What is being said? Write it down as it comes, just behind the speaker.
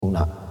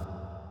Una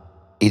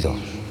y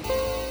dos.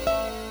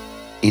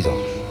 Y dos.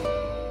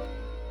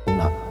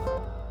 Una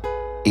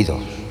y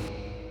dos.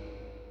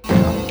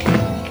 Una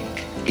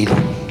y dos.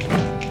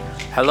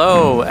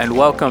 Hello and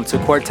welcome to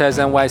Cortez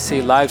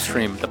NYC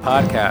Livestream, the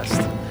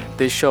podcast.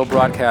 This show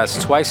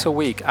broadcasts twice a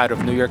week out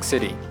of New York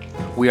City.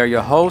 We are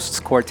your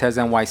hosts, Cortez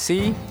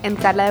NYC and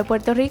Carla de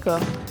Puerto Rico.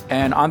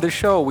 And on this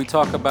show, we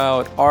talk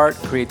about art,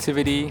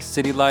 creativity,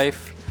 city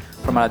life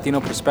from a Latino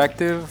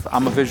perspective.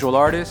 I'm a visual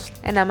artist.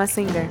 And I'm a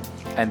singer.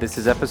 And this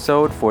is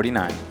episode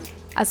 49.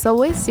 As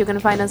always, you can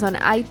find us on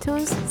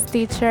iTunes,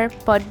 Stitcher,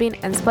 Podbean,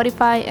 and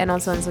Spotify, and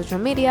also on social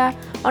media,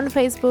 on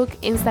Facebook,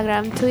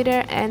 Instagram,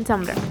 Twitter, and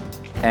Tumblr.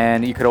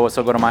 And you could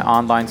also go to my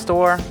online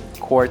store,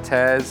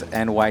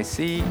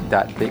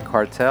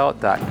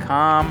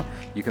 corteznyc.bigcartel.com.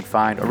 You can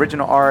find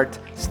original art,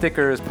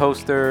 stickers,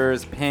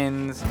 posters,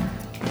 pins,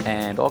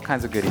 and all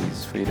kinds of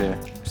goodies for you to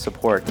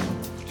support,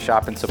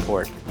 shop and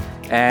support.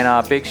 And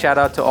a big shout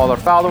out to all our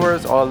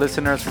followers, all our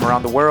listeners from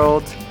around the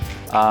world.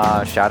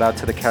 Shout out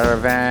to the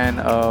caravan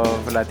of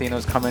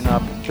Latinos coming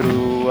up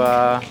through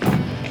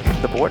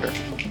the border.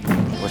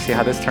 We'll see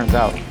how this turns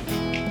out.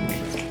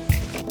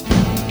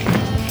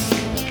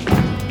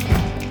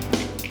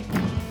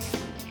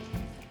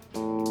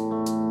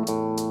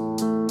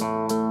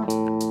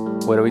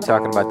 What are we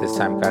talking about this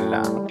time,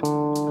 Carla?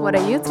 What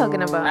are you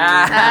talking about?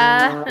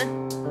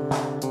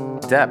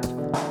 Depth.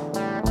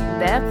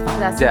 Depth?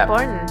 That's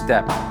important.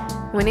 Depth.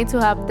 We need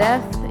to have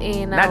depth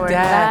in Not our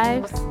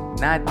death. lives.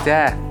 Not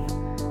death.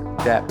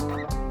 Depth.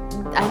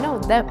 I know,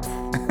 depth.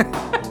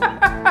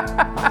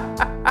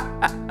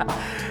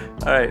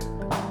 All right.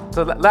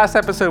 So last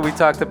episode I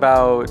talked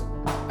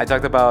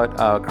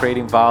about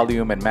creating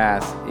volume and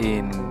mass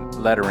in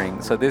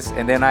lettering. So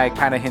and then I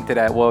kind of hinted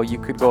at, well, you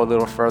could go a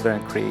little further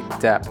and create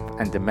depth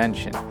and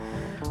dimension.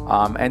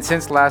 And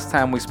since last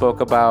time we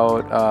spoke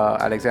about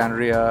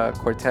Alexandria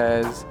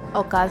Cortez,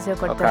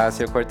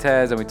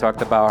 Ocasio-Cortez, and we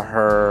talked about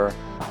her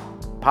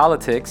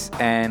politics,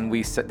 and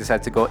we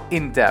decided to go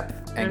in depth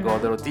and go a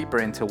little deeper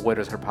into what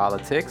is her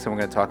politics, and we're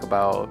going to talk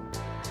about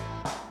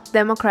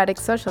democratic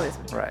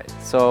socialism. Right.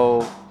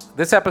 So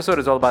this episode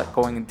is all about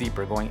going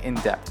deeper, going in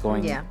depth,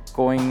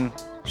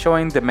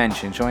 showing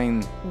dimension,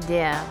 showing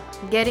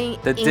getting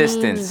the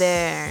distance,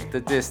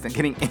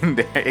 getting in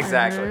there,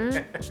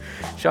 exactly.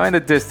 Showing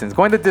the distance,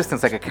 going the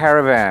distance like a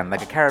caravan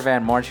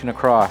marching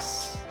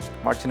across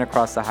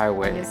the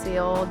highway. And you see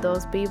all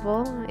those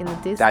people in the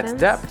distance. That's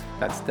depth.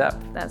 That's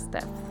depth.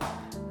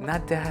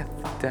 Not depth.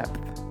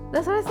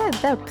 That's what I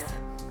said, depth.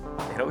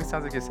 It always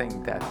sounds like you're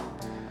saying depth.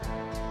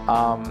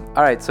 All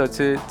right, so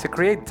to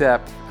create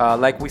depth,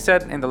 like we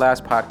said in the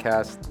last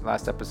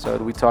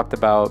episode, we talked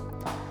about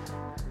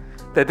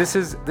that this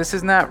is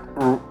not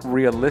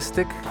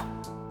realistic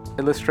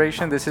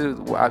illustration. This is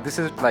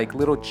like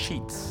little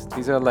cheats.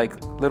 These are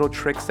like little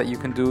tricks that you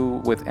can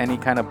do with any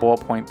kind of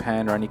ballpoint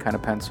pen or any kind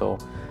of pencil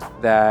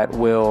that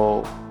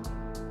will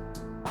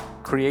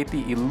create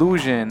the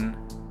illusion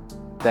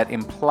that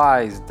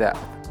implies depth.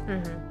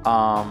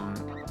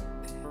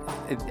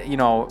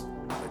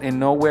 In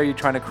nowhere you're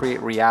trying to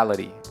create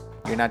reality.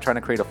 You're not trying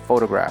to create a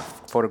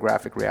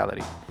photographic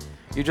reality.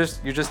 You're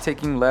just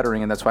taking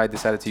lettering, and that's why I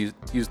decided to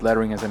use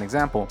lettering as an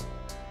example.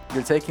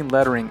 You're taking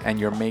lettering and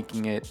you're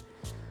making it,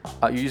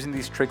 you're using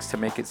these tricks to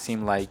make it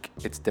seem like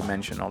it's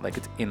dimensional, like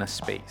it's in a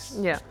space.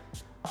 Yeah.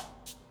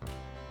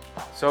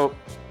 So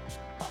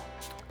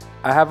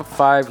I have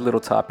 5 little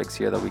topics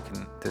here that we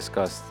can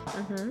discuss,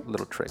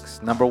 little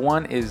tricks. Number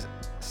 1 is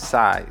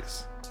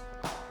size.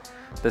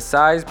 The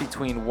size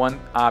between one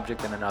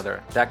object and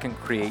another, that can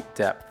create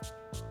depth.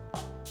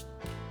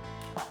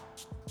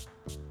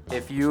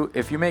 If you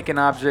make an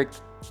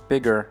object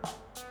bigger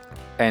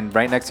and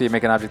right next to you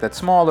make an object that's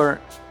smaller,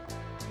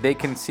 they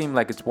can seem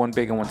like it's one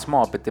big and one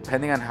small, but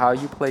depending on how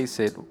you place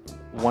it,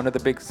 one of the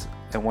big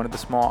and one of the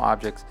small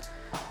objects,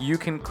 you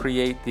can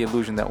create the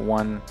illusion that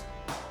one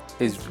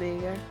is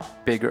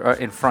bigger or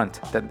in front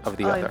of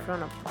the other. In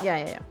front of.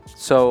 Yeah.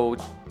 So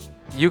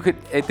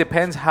it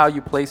depends how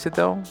you place it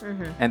though,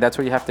 and that's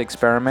where you have to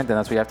experiment, and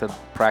that's where you have to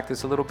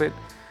practice a little bit.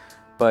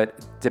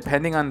 But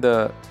depending on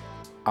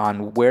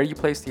where you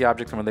place the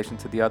object in relation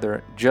to the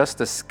other, just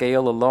the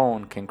scale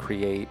alone can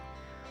create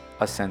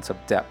a sense of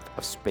depth,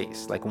 of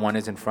space, like one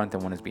is in front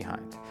and one is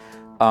behind.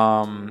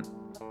 I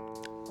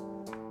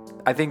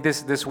think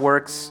this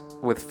works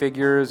with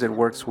figures. It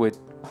works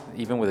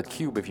even with a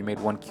cube. If you made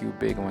one cube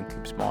big and one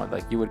cube small,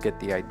 like you would get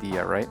the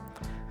idea, right?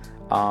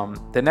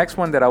 The next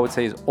one that I would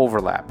say is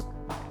overlap.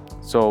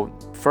 So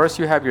first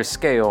you have your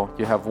scale,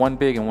 you have one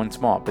big and one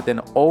small, but then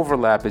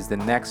overlap is the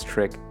next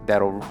trick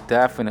that'll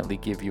definitely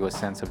give you a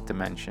sense of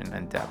dimension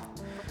and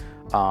depth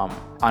on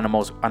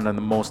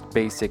the most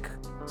basic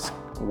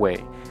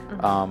way.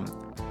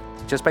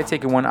 Just by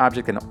taking one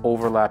object and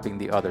overlapping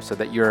the other so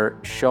that you're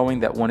showing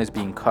that one is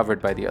being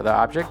covered by the other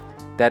object,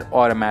 that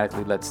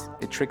automatically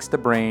tricks the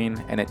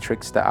brain and it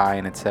tricks the eye,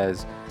 and it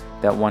says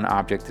that one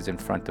object is in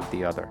front of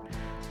the other.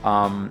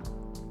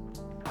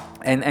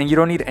 And you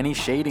don't need any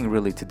shading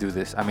really to do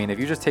this. I mean, if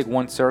you just take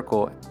one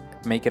circle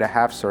make it a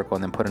half circle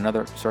and then put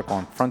another circle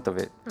in front of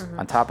it,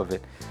 on top of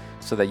it,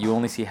 so that you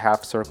only see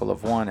half circle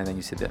of one and then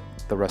you see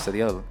the rest of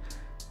the other.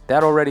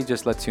 That already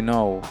just lets you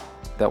know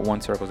that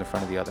one circle is in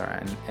front of the other,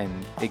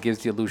 and it gives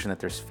the illusion that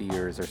there's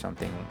spheres or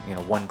something,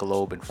 one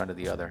globe in front of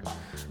the other.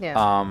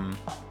 Yeah.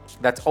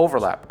 That's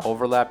overlap.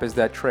 Overlap is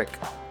that trick.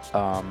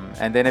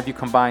 And then if you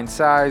combine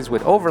size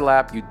with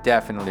overlap, you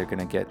definitely are going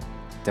to get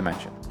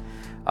dimension.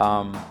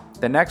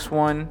 The next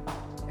one,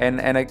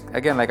 and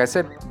again, like I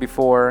said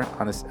before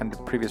on the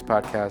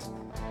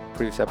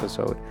previous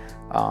episode,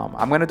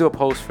 I'm going to do a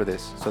post for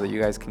this so that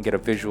you guys can get a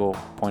visual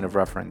point of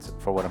reference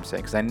for what I'm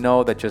saying, because I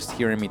know that just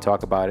hearing me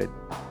talk about it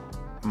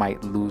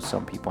might lose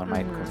some people and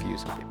might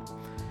confuse some people.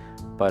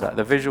 But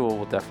the visual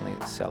will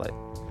definitely sell it.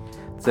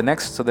 The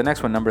next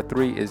one, number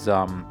 3, is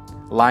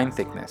line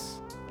thickness.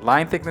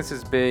 Line thickness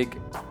is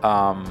big.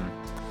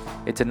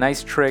 It's a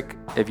nice trick.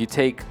 If you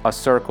take a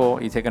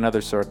circle, you take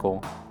another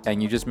circle,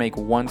 and you just make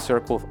one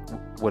circle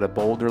with a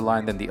bolder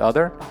line than the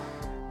other,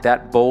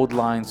 that bold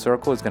line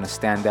circle is going to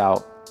stand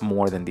out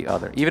more than the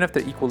other. Even if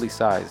they're equally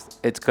sized,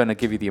 it's going to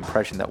give you the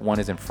impression that one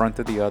is in front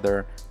of the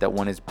other, that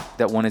one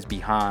is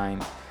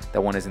behind,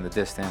 that one is in the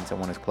distance, and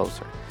one is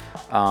closer.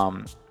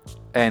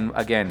 And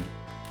again,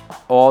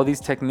 all these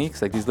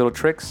techniques, like these little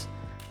tricks,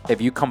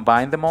 if you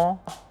combine them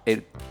all,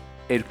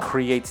 it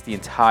creates the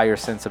entire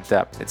sense of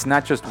depth. It's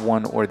not just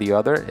one or the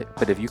other,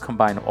 but if you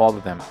combine all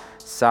of them,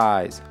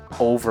 size,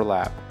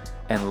 overlap,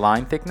 and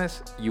line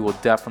thickness, you will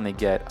definitely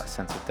get a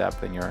sense of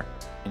depth in your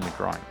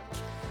drawing.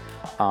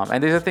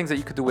 And these are things that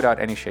you could do without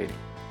any shading.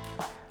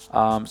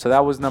 So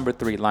that was number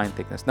 3, line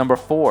thickness. Number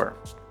 4,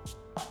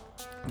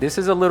 this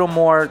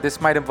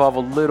might involve a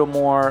little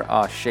more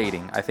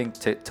shading, I think,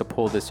 to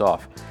pull this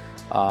off.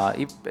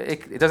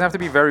 It doesn't have to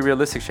be very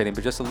realistic shading,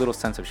 but just a little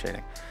sense of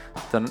shading.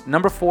 The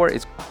number 4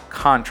 is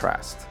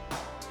contrast.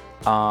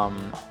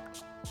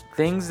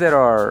 Things that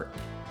are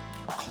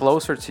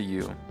closer to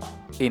you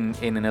in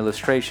an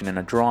illustration, in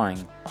a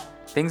drawing,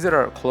 things that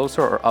are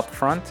closer or up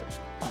front,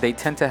 they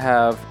tend to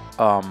have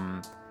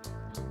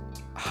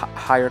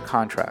higher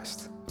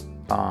contrast.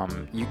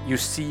 You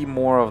see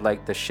more of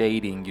like the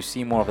shading, you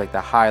see more of like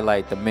the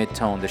highlight, the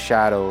mid-tone, the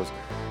shadows,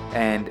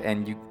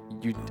 and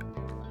you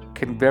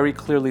can very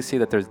clearly see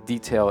that there's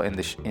detail in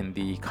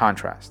the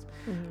contrast.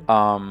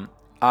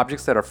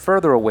 Objects that are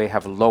further away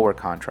have lower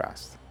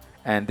contrast,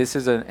 and this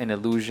is an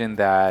illusion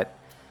that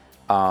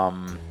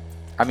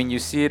you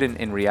see it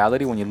in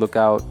reality. When you look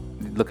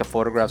at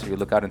photographs or you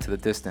look out into the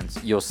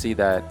distance, you'll see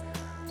that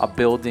a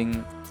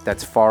building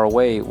that's far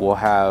away will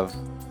have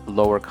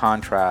lower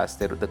contrast.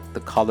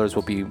 The colors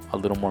will be a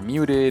little more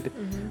muted.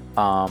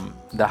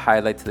 The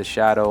highlight to the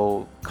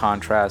shadow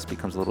contrast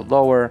becomes a little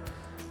lower.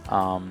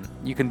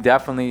 You can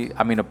definitely,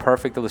 a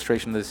perfect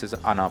illustration of this is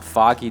on a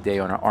foggy day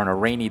or on a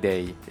rainy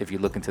day. If you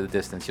look into the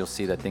distance, you'll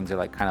see that things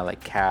are kind of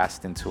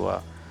cast into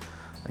a,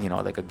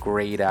 like a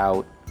grayed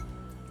out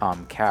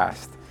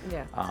cast.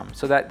 Yeah.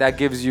 So that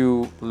gives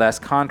you less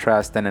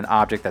contrast than an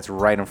object that's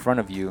right in front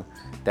of you,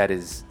 that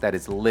is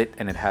lit,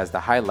 and it has the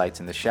highlights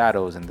and the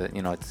shadows and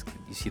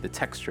you see the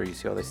texture, you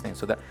see all these things.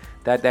 So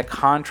that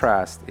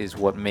contrast is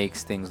what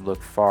makes things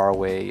look far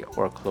away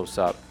or close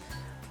up.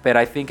 But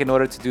I think in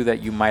order to do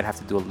that, you might have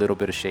to do a little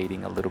bit of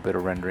shading, a little bit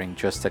of rendering,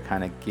 just to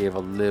kind of give a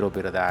little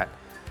bit of that.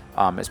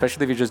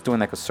 Especially if you're just doing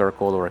like a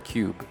circle or a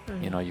cube,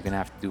 you're gonna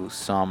have to do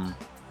some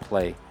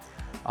play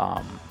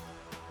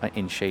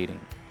in shading.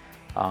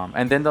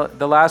 And then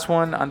the last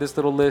one on this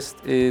little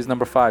list is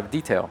number 5,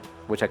 detail,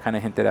 which I kind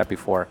of hinted at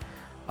before.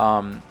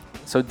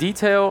 So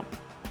detail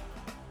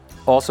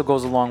also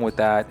goes along with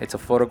that. It's a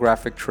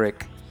photographic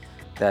trick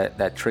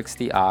that tricks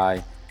the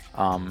eye.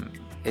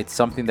 It's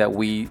something that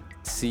we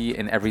see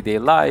in everyday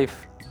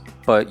life,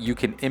 but you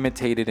can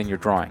imitate it in your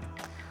drawing.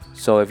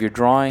 So if you're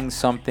drawing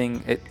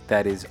something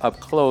that is up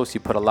close,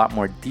 you put a lot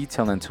more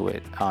detail into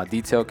it.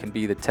 Detail can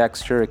be the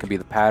texture, it can be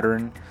the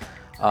pattern.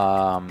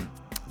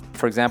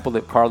 For example,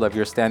 if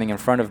you're standing in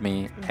front of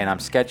me and I'm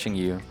sketching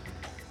you,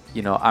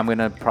 I'm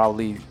gonna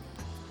probably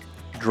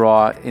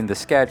draw in the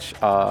sketch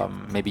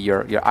maybe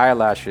your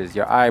eyelashes,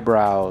 your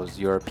eyebrows,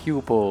 your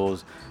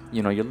pupils,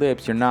 your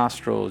lips, your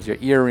nostrils, your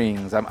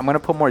earrings. I'm gonna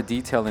put more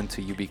detail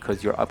into you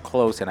because you're up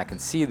close and I can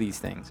see these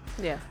things.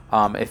 Yeah.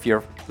 If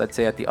you're, let's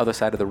say, at the other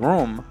side of the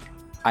room,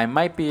 I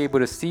might be able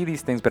to see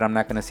these things, but I'm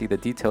not gonna see the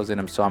details in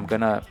them. So I'm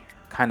gonna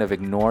kind of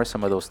ignore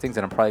some of those things,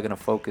 and I'm probably gonna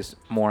focus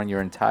more on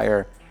your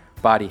entire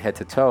body, head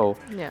to toe.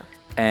 Yeah.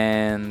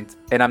 And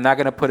I'm not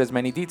gonna put as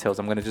many details.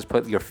 I'm gonna just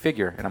put your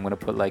figure, and I'm gonna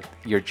put like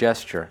your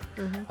gesture,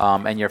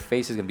 and your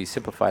face is gonna be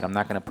simplified. I'm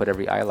not gonna put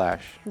every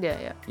eyelash.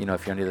 Yeah. If you're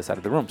on the other side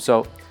of the room.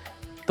 So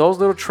those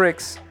little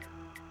tricks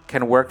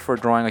can work for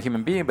drawing a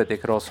human being, but they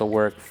could also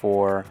work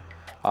for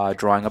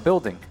drawing a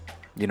building.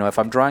 If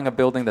I'm drawing a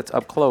building that's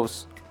up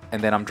close,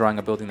 and then I'm drawing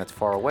a building that's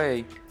far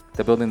away,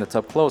 the building that's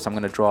up close, I'm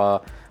gonna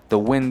draw the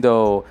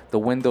window, the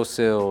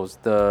windowsills,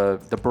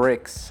 the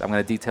bricks. I'm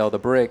gonna detail the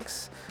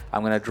bricks.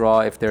 I'm gonna draw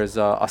if there's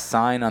a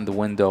sign on the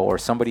window or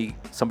somebody's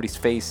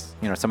face,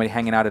 somebody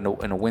hanging out in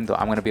a window.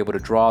 I'm gonna be able to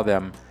draw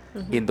them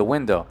in the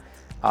window.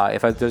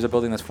 There's a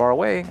building that's far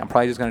away, I'm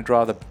probably just going to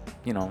draw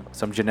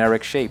some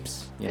generic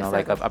shapes,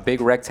 like a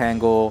big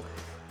rectangle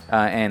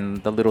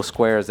and the little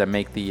squares that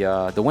make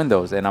the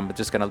windows, and I'm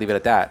just going to leave it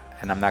at that,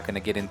 and I'm not going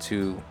to get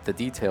into the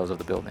details of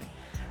the building.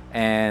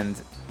 And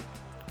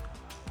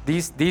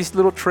these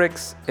little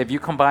tricks, if you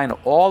combine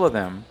all of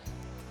them,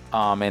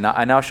 and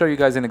I'll show you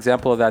guys an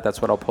example of that.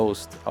 That's what I'll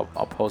post.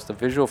 I'll post a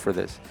visual for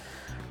this.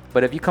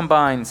 But if you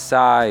combine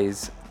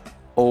size,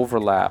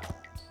 overlap,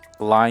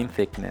 line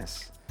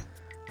thickness,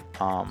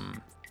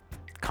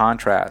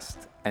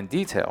 contrast, and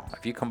detail,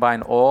 if you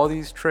combine all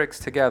these tricks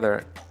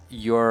together,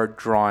 your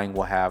drawing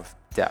will have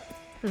depth.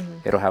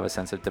 It'll have a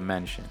sense of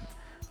dimension.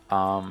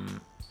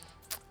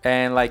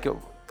 And like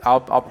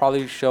I'll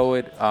probably show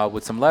it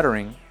with some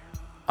lettering.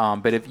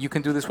 But if you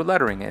can do this with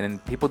lettering,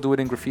 and people do it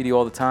in graffiti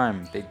all the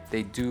time.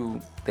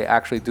 They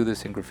actually do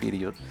this in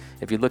graffiti.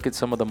 If you look at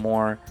some of the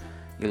more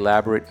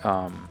elaborate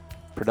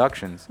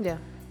productions,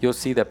 you'll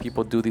see that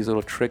people do these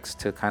little tricks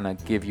to kind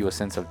of give you a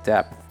sense of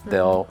depth.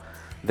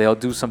 They'll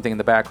do something in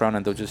the background,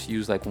 and they'll just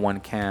use like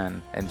one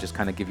can and just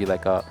kind of give you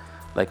like a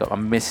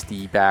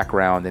misty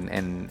background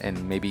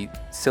and maybe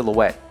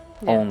silhouette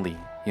only.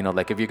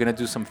 Like if you're gonna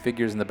do some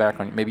figures in the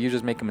background, maybe you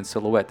just make them in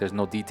silhouette. There's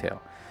no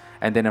detail.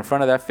 And then in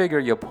front of that figure,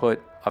 you'll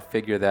put a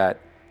figure that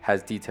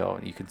has detail.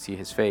 You can see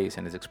his face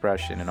and his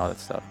expression and all that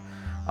stuff.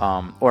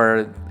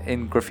 Or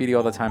in graffiti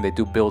all the time, they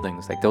do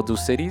buildings. Like they'll do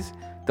cities.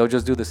 They'll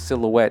just do the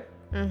silhouette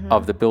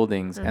of the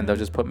buildings, and they'll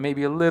just put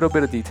maybe a little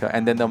bit of detail.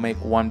 And then they'll make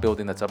one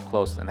building that's up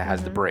close and it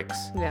has the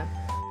bricks. Yeah.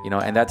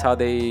 And that's how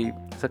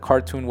it's a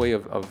cartoon way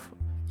of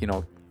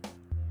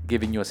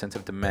giving you a sense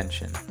of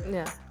dimension.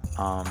 Yeah.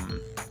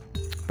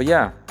 But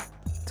yeah,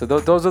 so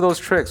those are those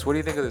tricks. What do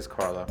you think of this,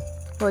 Carla?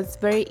 Well, it's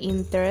very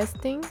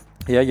interesting.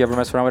 Yeah, you ever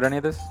mess around with any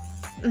of this?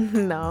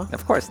 No.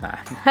 Of course not.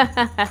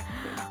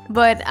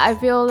 But I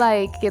feel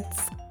like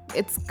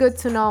it's good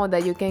to know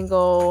that you can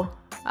go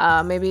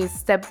maybe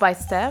step by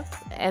step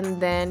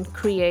and then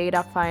create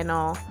a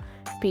final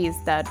piece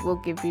that will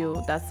give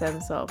you that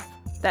sense of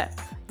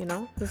depth,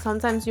 So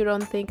sometimes you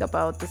don't think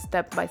about the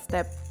step by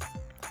step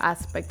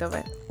aspect of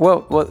it.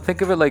 Well,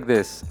 think of it like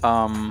this.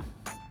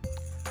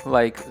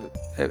 Like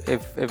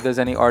if there's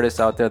any artists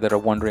out there that are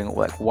wondering,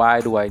 like, why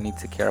do I need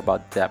to care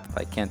about depth?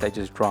 Like, can't I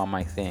just draw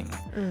my thing?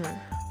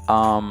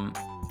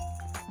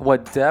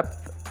 What depth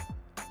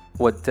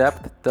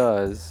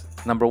does,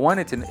 number one,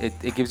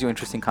 it gives you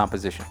interesting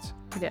compositions.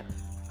 Yeah.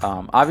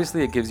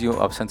 Obviously, it gives you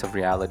a sense of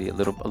reality, a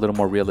little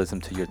more realism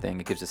to your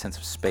thing. It gives a sense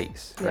of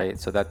space, right?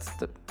 So that's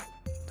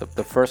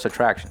the first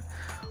attraction.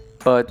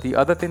 But the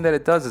other thing that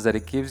it does is that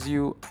it gives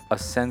you a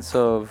sense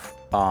of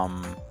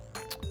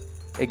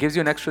it gives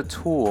you an extra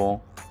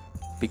tool,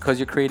 because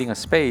you're creating a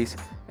space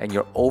and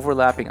you're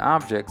overlapping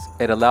objects.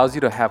 It allows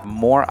you to have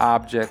more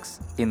objects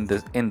in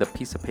the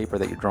piece of paper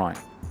that you're drawing.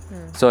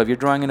 So if you're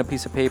drawing in a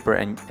piece of paper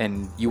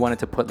and you wanted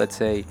to put, let's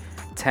say,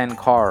 10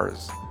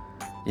 cars,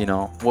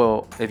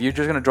 well, if you're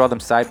just going to draw them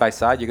side by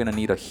side, you're going to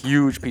need a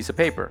huge piece of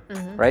paper,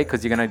 right?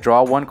 Because you're going to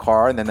draw one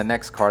car and then the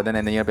next car, and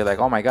then you'll be like,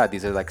 oh my God,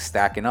 these are like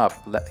stacking up.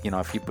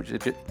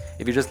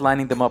 If you're just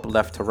lining them up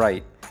left to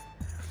right,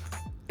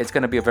 it's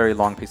going to be a very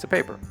long piece of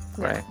paper,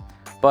 right?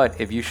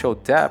 But if you show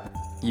depth,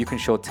 you can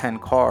show 10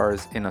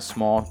 cars in a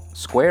small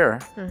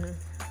square,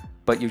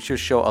 but you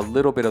just show a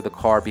little bit of the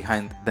car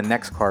behind the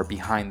next car,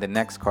 behind the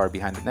next car,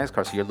 behind the next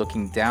car. So you're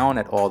looking down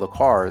at all the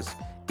cars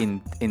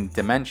in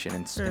dimension,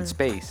 in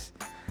space.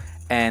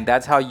 And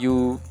that's how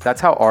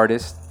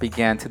artists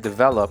began to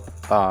develop,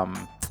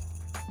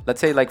 let's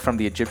say like from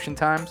the Egyptian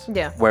times,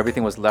 where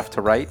everything was left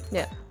to right,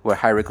 where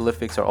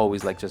hieroglyphics are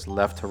always like just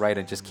left to right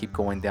and just keep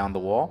going down the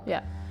wall.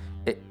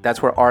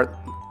 That's where art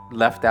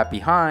left that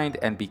behind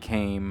and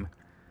became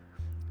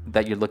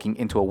that you're looking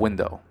into a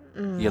window.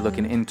 You're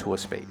looking into a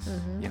space.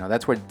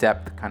 That's where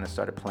depth kind of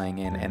started playing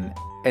in.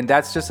 And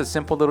that's just a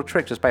simple little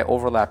trick, just by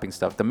overlapping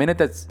stuff. The minute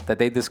that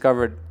they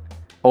discovered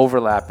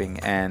overlapping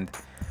and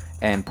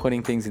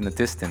putting things in the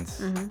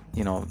distance,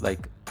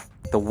 like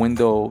the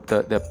window,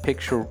 the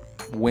picture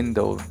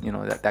window,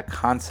 that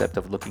concept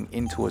of looking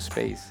into a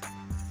space,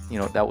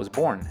 that was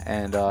born.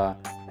 And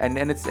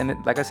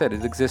like I said,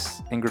 it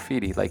exists in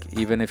graffiti. Like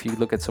even if you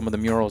look at some of the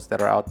murals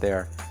that are out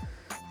there,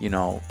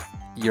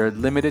 you're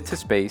limited to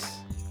space.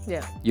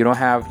 Yeah. You don't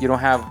have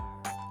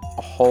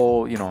a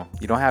whole, you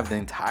don't have the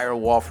entire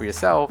wall for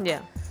yourself. Yeah.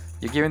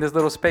 You're given this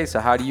little space. So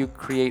how do you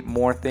create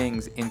more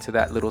things into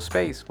that little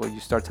space? Well, you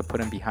start to put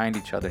them behind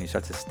each other and you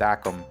start to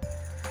stack them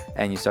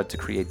and you start to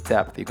create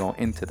depth. You go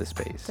into the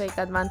space. Take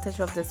advantage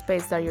of the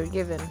space that you're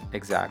given.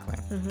 Exactly.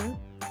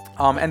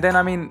 And then,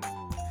 I mean,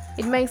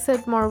 it makes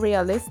it more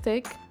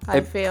realistic,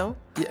 I feel.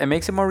 It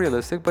makes it more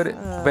realistic, but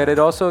it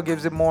also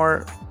gives it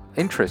more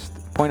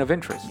point of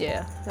interest.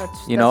 Yeah,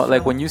 that's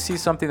like when you see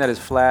something that is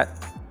flat,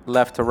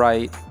 left to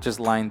right, just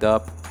lined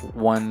up,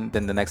 one,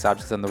 then the next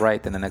object's on the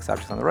right, then the next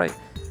object's on the right.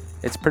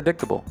 It's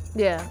predictable.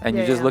 Yeah. And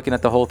you're just looking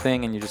at the whole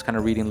thing and you're just kind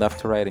of reading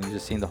left to right and you're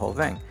just seeing the whole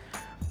thing.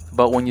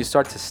 But when you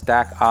start to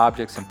stack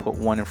objects and put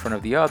one in front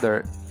of the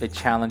other, it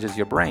challenges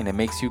your brain. It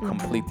makes you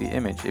complete the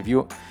image. If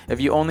you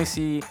only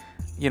see,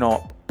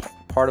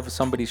 part of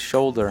somebody's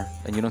shoulder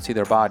and you don't see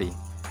their body,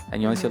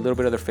 and you only see a little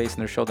bit of their face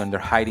and their shoulder, and they're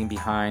hiding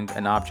behind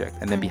an object,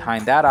 and then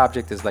behind that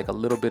object is like a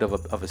little bit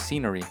of a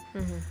scenery,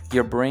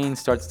 your brain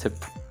starts to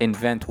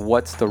invent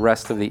what's the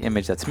rest of the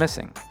image that's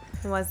missing.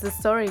 What's the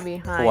story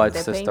behind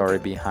What's the the story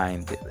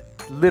behind it?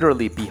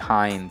 Literally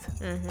behind,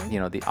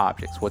 the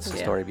objects. What's the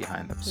Yeah. story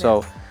behind them?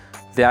 So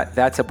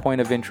that's a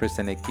point of interest,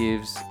 and it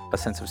gives a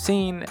sense of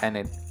scene, and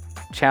it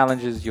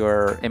challenges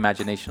your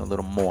imagination a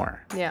little more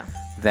Yeah.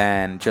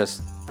 than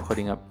just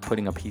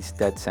putting a piece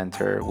dead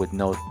center with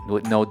no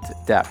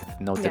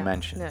depth, no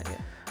dimension. Yeah,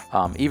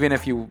 yeah. Even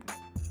if you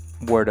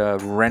were to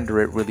render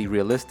it really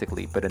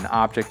realistically, but an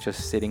object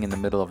just sitting in the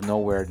middle of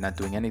nowhere, not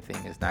doing anything,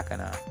 is not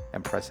gonna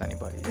impress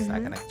anybody. It's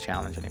not gonna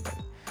challenge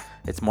anybody.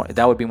 It's more,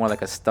 that would be more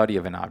like a study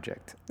of an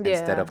object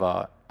instead Yeah. of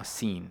a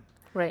scene.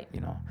 Right.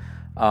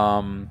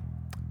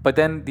 But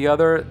then the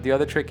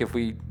other trick, if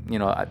we,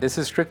 this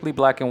is strictly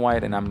black and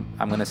white, and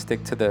I'm gonna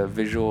stick to the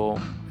visual.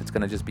 It's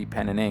gonna just be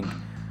pen and ink.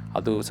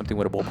 I'll do something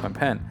with a ballpoint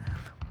pen.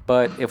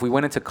 But if we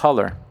went into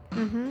color,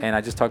 and I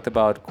just talked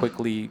about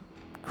quickly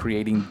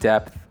creating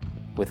depth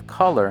with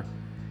color,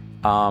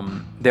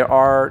 there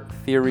are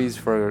theories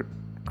for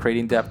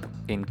creating depth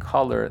in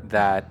color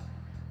that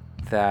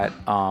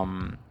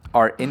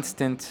are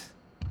instant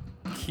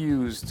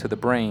cues to the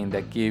brain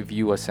that give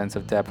you a sense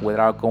of depth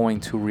without going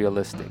too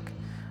realistic.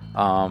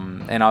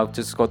 And I'll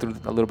just go through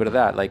a little bit of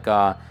that. Like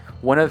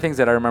one of the things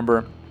that I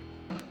remember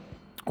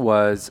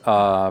was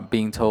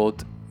being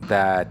told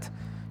that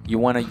you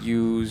want to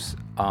use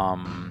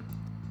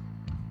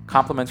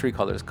complementary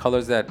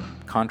colors that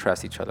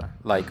contrast each other,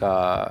 like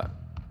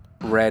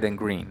red and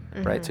green,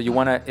 right? So you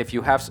want to, if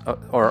you have,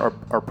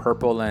 or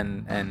purple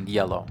and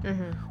yellow,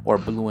 or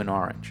blue and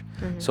orange.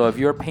 So if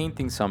you're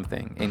painting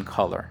something in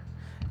color,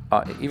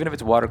 even if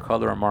it's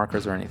watercolor or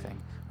markers or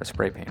anything, or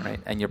spray paint, right?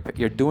 And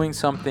you're doing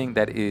something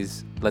that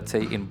is, let's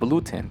say, in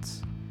blue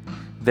tints,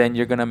 then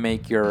you're gonna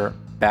make your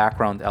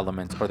background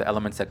elements, or the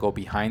elements that go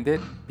behind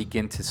it,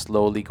 begin to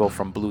slowly go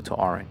from blue to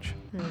orange.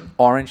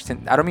 Orange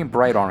tint, I don't mean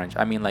bright orange,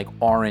 I mean like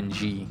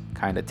orangey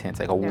kind of tints,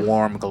 like a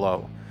warm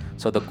glow.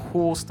 So the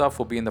cool stuff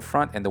will be in the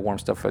front and the warm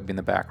stuff will be in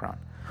the background.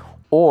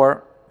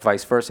 Or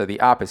vice versa, the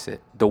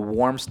opposite. The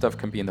warm stuff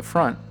can be in the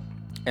front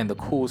and the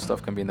cool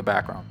stuff can be in the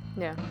background.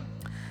 Yeah.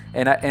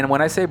 And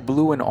when I say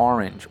blue and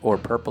orange or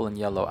purple and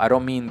yellow, I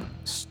don't mean,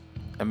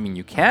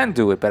 you can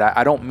do it, but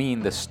I don't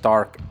mean the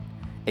stark,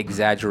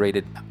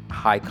 exaggerated,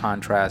 high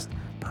contrast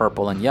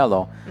purple and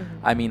yellow.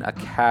 I mean a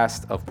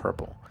cast of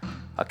purple,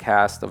 a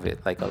cast of it,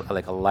 like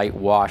a light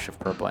wash of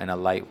purple and a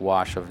light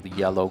wash of the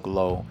yellow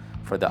glow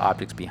for the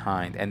objects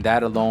behind, and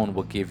that alone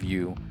will give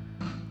you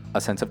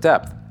a sense of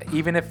depth,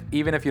 even if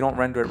you don't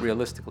render it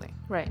realistically.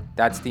 Right.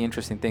 That's the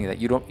interesting thing, that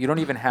you don't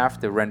even have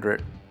to render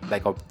it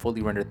like a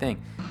fully rendered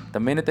thing. The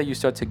minute that you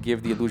start to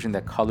give the illusion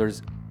that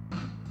colors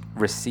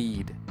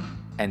recede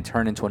and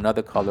turn into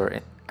another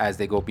color as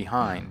they go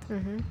behind,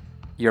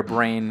 your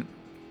brain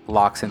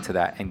locks into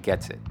that and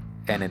gets it,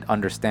 and it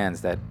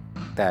understands that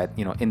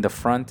in the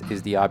front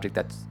is the object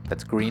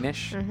that's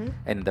greenish, and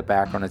in the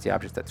background is the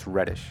object that's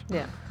reddish.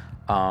 Yeah.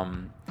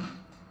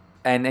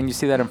 And you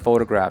see that in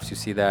photographs. You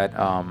see that,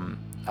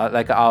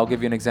 like I'll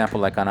give you an example,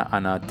 like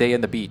on a day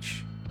in the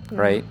beach,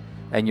 right?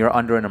 And you're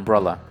under an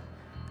umbrella,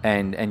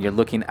 and you're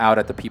looking out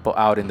at the people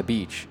out in the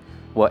beach.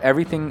 Well,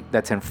 everything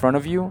that's in front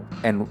of you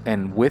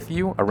and with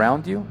you,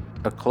 around you,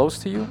 or close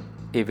to you,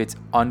 if it's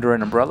under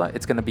an umbrella,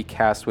 it's going to be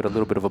cast with a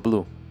little bit of a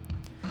blue.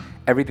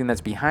 Everything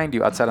that's behind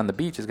you outside on the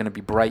beach is going to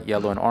be bright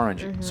yellow and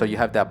orange. So you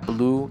have that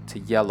blue to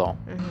yellow.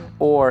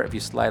 Or if you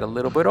slide a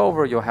little bit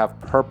over, you'll have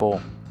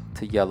purple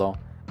to yellow,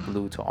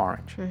 blue to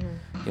orange.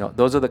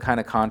 Those are the kind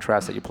of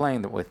contrasts that you're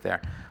playing with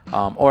there.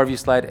 Or if you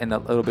slide in a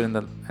little bit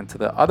into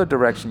the other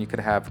direction, you could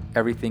have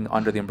everything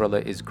under the umbrella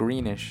is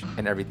greenish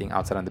and everything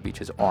outside on the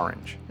beach is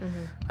orange.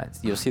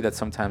 You'll see that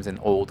sometimes in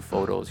old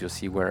photos. You'll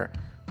see where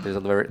there's a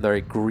very,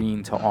 very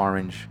green to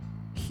orange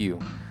hue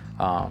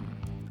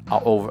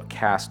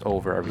cast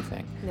over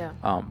everything. Yeah.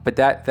 But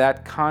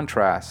that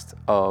contrast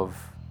of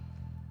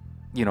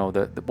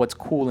the what's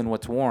cool and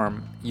what's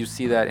warm, you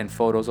see that in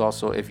photos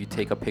also. If you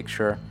take a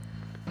picture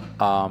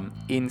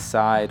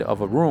inside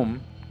of a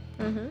room,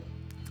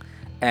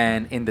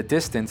 and in the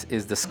distance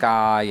is the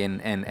sky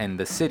and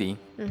the city,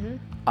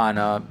 on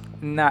a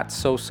not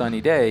so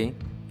sunny day,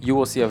 you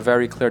will see a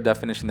very clear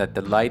definition that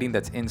the lighting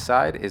that's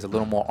inside is a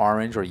little more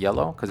orange or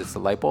yellow because it's the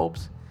light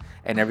bulbs,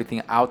 and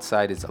everything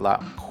outside is a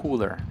lot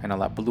cooler and a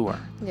lot bluer.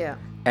 Yeah.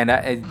 And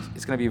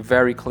it's going to be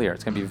very clear.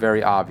 It's going to be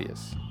very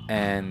obvious.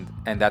 And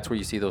that's where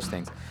you see those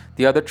things.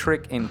 The other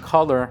trick in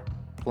color,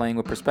 playing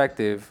with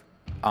perspective,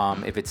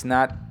 if it's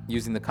not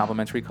using the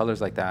complementary colors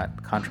like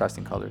that,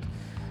 contrasting colors,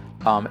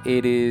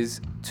 it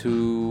is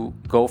to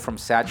go from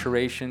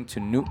saturation to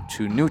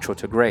neutral,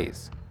 to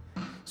grays.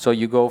 So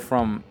you go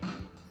from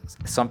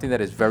something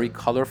that is very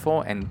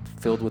colorful and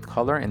filled with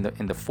color in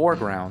the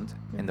foreground,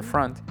 in the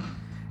front,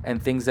 and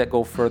things that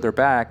go further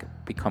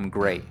back become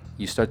gray.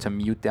 You start to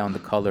mute down the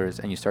colors,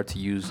 and you start to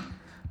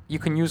you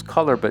can use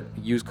color, but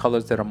use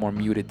colors that are more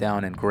muted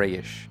down and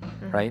grayish,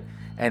 right?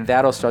 and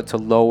that'll start to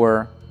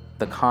lower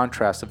the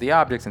contrast of the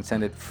objects and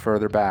send it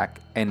further back,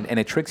 and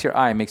it tricks your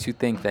eye. It makes you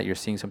think that you're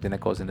seeing something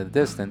that goes into the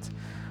distance.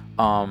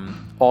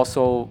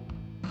 Also,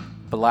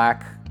 the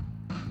black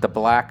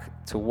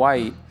to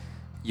white,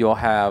 you'll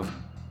have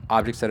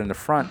objects that in the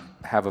front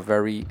have a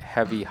very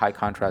heavy, high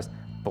contrast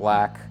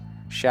black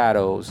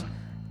shadows,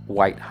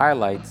 white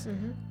highlights,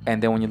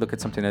 and then when you look at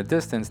something in the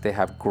distance, they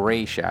have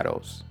gray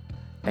shadows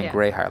and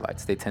gray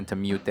highlights. They tend to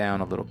mute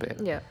down a little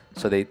bit. Yeah.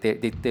 So they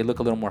look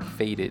a little more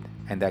faded,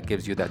 and that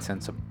gives you that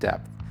sense of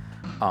depth.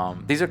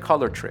 These are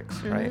color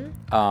tricks, right?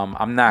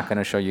 I'm not going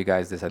to show you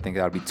guys this. I think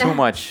that would be too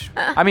much.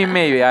 I mean,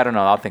 maybe, I don't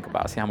know. I'll think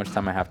about it. See how much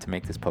time I have to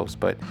make this post.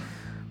 But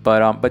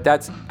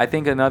that's, I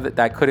think, another,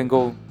 I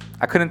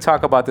couldn't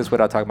talk about this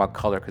without talking about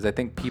color, because I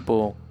think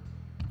people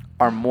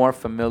are more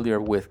familiar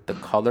with the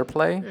color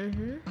play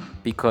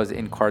because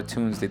in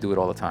cartoons, they do it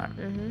all the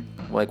time.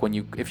 Like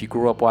if you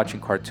grew up watching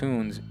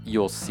cartoons,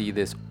 you'll see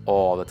this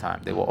all the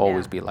time. They will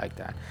always be like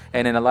that.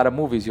 And in a lot of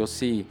movies, you'll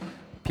see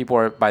people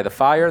are by the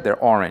fire, they're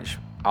orange.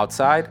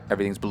 Outside,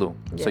 everything's blue.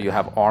 So you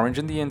have orange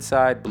on the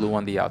inside, blue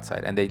on the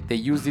outside. And they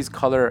use these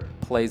color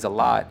plays a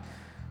lot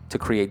to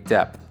create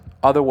depth.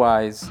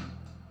 Otherwise,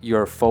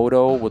 your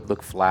photo would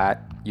look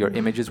flat. Your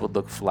images would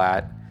look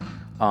flat.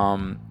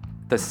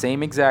 The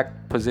same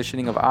exact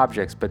positioning of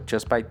objects, but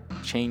just by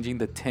changing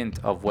the tint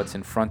of what's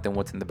in front and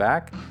what's in the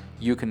back,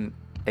 you can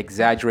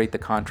exaggerate the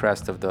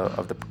contrast of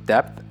the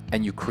depth,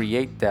 and you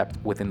create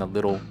depth within the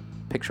little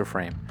picture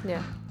frame.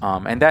 Yeah.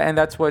 And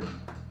that's what.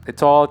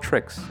 It's all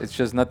tricks. It's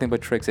just nothing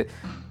but tricks.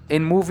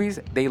 In movies,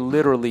 they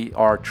literally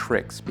are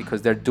tricks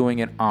because they're doing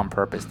it on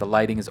purpose. The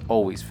lighting is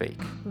always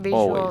fake.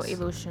 Visual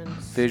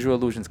illusions. Visual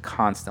illusions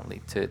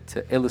constantly to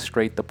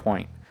illustrate the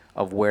point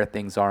of where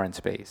things are in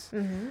space.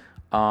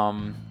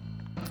 And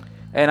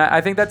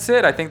I think that's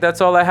it. I think that's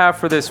all I have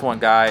for this one,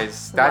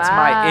 guys. That's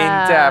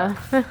my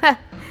in-depth.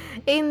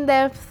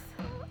 In-depth.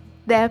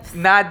 Depth.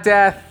 Not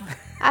death.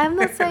 I'm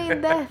not saying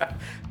death.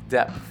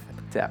 Depth.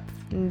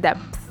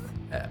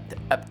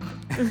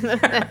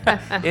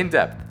 In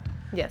depth.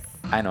 Yes.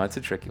 I know it's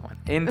a tricky one.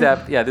 In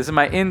depth. Yeah, this is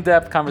my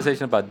in-depth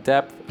conversation about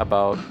depth,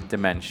 about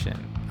dimension.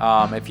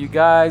 If you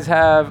guys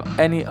have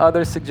any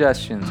other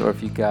suggestions, or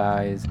if you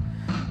guys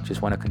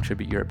just want to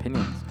contribute your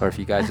opinions, or if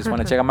you guys just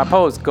want to check out my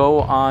posts,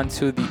 go on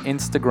to the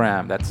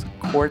Instagram. That's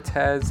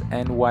Cortez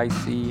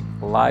NYC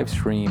live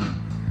stream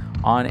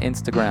on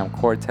Instagram,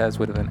 Cortez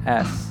with an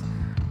S.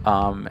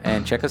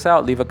 And check us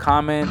out. Leave a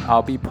comment.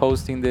 I'll be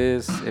posting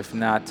this, if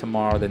not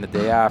tomorrow, then the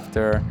day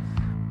after.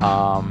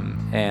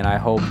 And I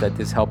hope that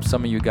this helps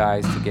some of you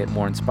guys to get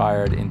more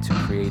inspired into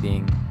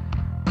creating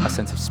a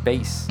sense of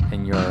space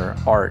in your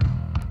art.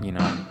 You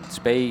know,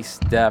 space,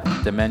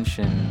 depth,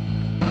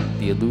 dimension,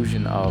 the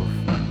illusion of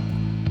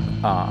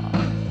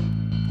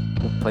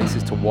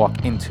places to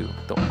walk into,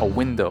 a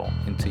window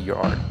into your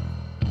art.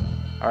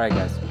 All right,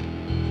 guys.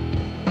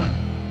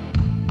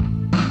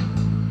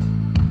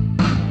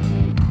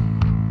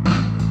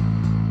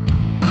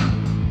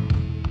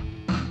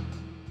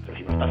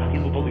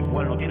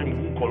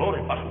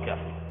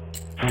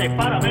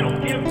 Separa menos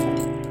tiempo.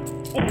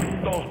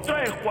 1, 2,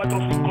 3, 4, 5,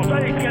 6,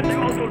 7, 8,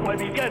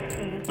 9,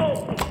 10.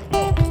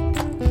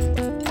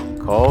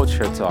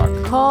 Culture talk.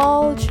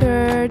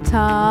 Culture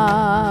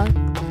talk.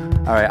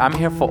 All right, I'm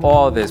here for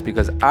all this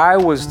because I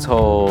was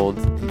told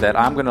that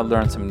I'm going to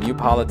learn some new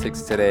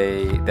politics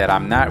today, that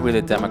I'm not really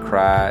a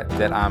Democrat,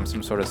 that I'm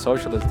some sort of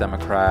socialist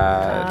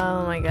Democrat.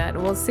 Oh my God.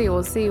 We'll see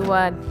what is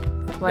that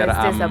this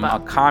I'm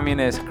about? a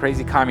communist,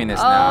 crazy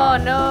communist now. Oh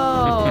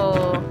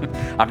no.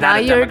 I'm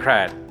not a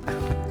Democrat.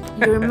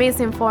 You're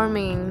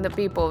misinforming the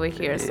people over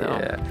here, so.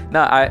 Yeah.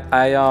 No,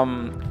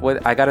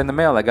 what I got in the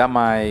mail, I got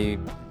my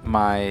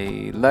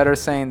letter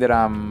saying that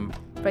I'm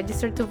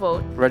Registered to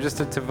vote.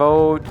 registered to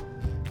vote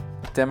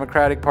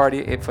Democratic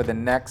Party for the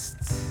next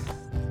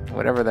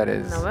whatever that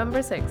is. November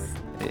 6th.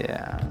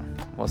 Yeah.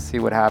 We'll see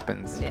what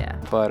happens. Yeah.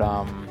 But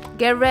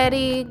Get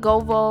ready, go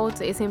vote.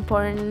 It's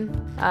important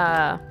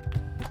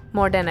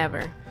more than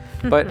ever.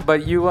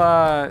 but you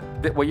what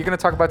you're going to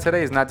talk about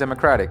today is not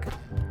Democratic.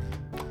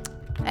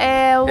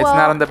 Well, It's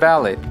not on the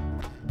ballot.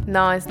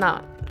 No, it's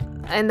not.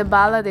 And the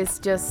ballot is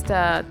just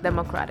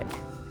Democratic.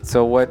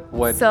 So what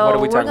are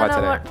we talking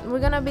about today? We're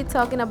gonna be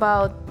talking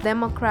about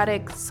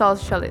democratic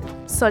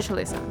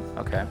socialism.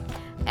 Okay.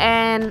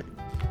 And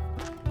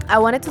I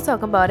wanted to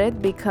talk about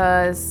it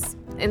because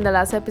in the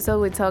last episode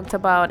we talked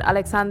about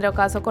Alexandria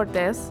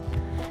Ocasio-Cortez,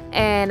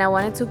 and I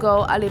wanted to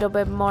go a little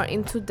bit more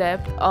into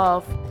depth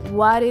of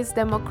what is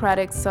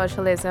democratic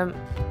socialism,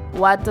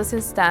 what does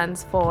it stand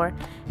for,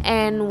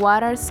 and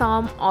what are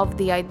some of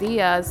the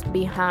ideas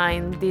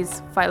behind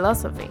this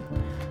philosophy,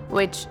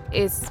 which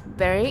is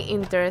very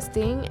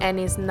interesting and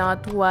is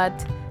not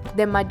what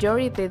the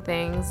majority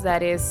thinks,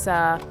 that is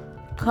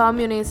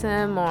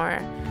communism,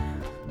 or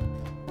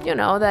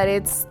that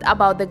it's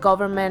about the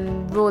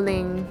government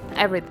ruling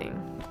everything.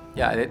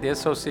 Yeah, they're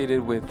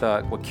associated with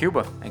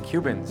Cuba and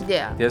Cubans.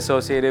 Yeah. They're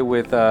associated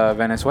with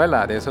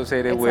Venezuela. They're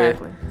associated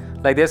Exactly.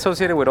 they're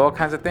associated with all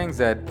kinds of things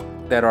that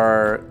that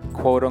are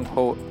quote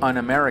unquote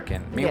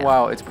un-American.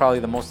 Meanwhile, it's probably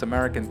the most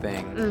American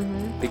thing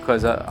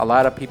because a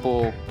lot of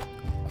people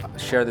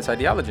share this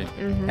ideology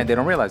and they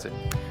don't realize it.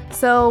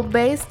 So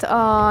based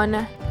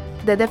on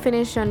the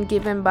definition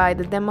given by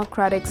the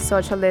Democratic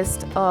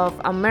Socialist of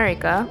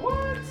America,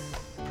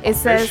 it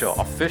says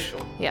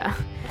Official. yeah,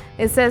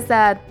 it says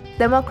that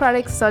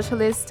Democratic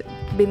Socialists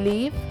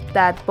believe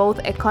that both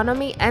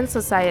economy and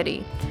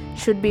society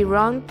should be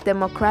run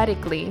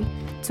democratically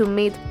to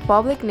meet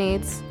public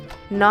needs,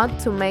 not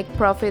to make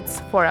profits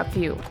for a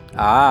few.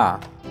 Ah,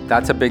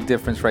 that's a big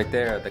difference right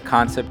there. The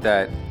concept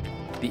that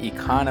the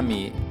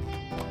economy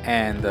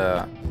and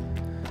the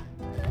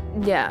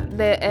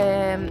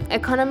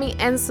economy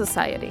and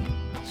society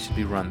should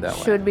be run that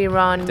way. should be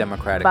run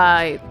Democratically.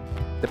 by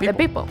The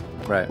people.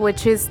 Right.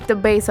 which is the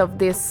base of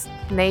this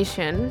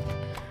nation,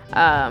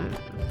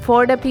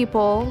 for the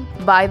people,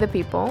 by the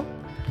people,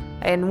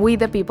 and we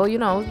the people. You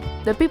know,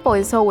 the people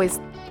is always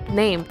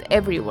named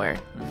everywhere.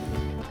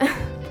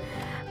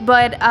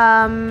 But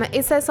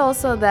it says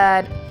also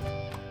that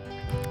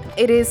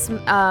it is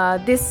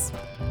these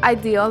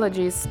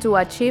ideologies to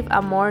achieve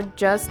a more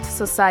just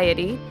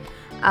society,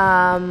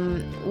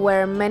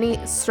 where many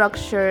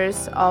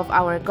structures of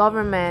our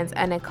government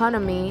and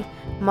economy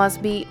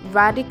must be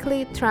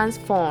radically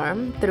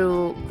transformed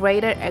through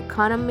greater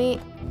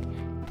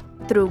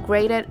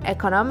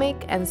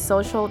economic and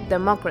social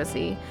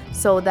democracy,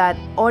 so that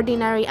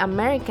ordinary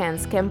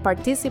Americans can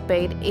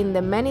participate in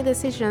the many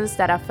decisions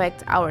that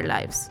affect our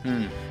lives.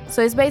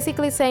 So it's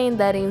basically saying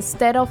that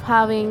instead of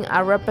having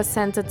a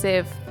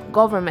representative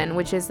government,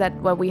 which is that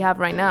what we have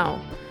right now,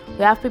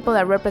 we have people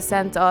that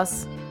represent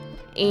us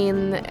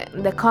in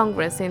the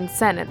Congress, in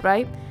Senate,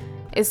 right?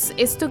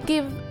 It's to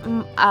give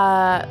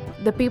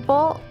the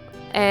people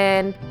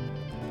and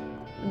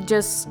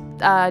just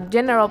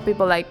general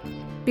people, like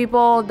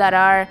people that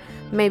are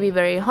maybe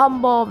very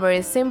humble,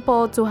 very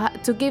simple,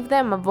 to give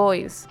them a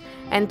voice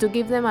and to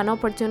give them an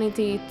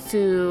opportunity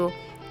to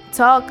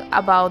talk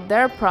about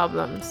their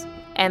problems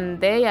and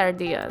their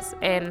ideas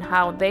and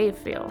how they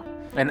feel.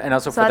 And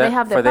also So for they that,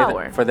 have the for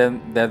power. for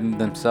them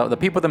themselves, the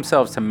people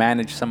themselves, to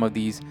manage some of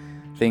these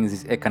things,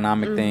 these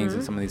economic things,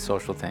 and some of these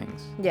social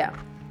things. Yeah.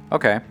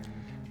 Okay.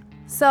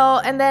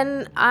 So, and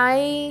then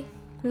I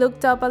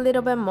looked up a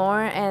little bit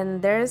more,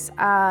 and there's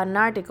an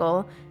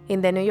article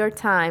in the New York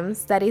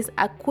Times that is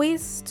a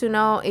quiz to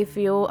know if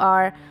you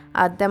are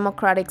a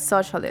democratic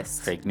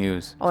socialist. Fake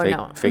news. Or fake,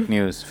 no. Fake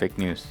news. Fake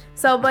news.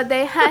 So, but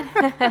they had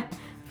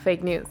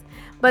fake news.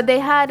 But they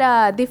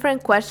had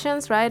different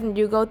questions, right? And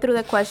you go through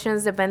the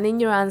questions. Depending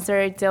your answer,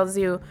 it tells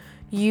you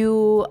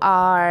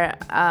are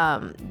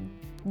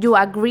you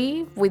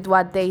agree with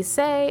what they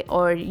say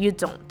or you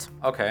don't.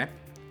 Okay.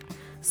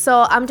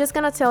 So I'm just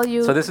gonna tell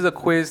you. So this is a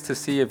quiz to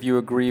see if you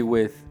agree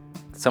with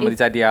some of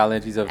these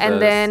ideologies of and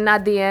then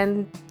at the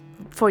end,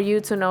 for you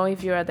to know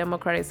if you're a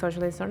democratic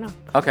socialist or not.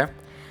 Okay.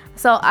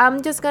 So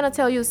I'm just gonna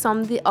tell you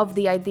some of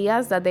the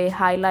ideas that they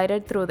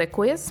highlighted through the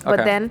quiz. But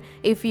Okay. then,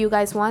 if you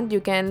guys want,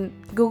 you can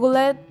Google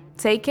it,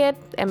 take it,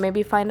 and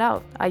maybe find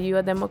out: are you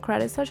a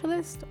democratic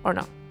socialist or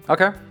not?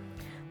 Okay.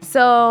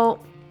 So,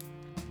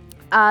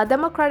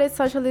 democratic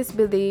socialists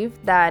believe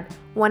that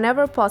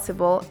whenever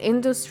possible,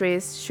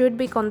 industries should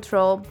be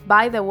controlled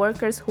by the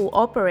workers who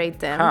operate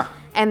them Huh.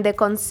 and the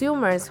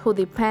consumers who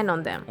depend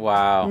on them.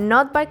 Wow.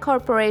 Not by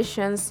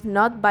corporations,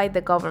 not by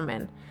the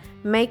government,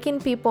 making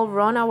people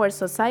run our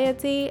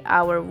society,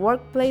 our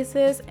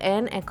workplaces,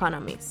 and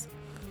economies.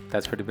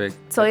 That's pretty big.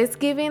 So it's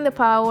giving the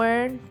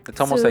power.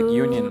 It's almost like to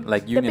union the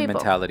people.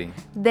 mentality.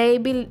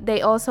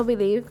 They also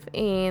believe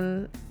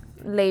in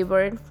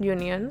labor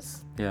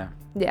unions. Yeah.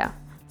 Yeah.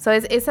 So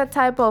it's a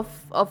type of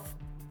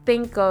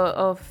think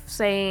of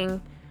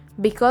saying,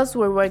 because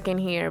we're working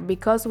here,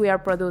 because we are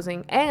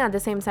producing, and at the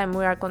same time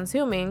we are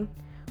consuming,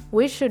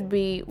 we should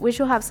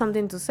have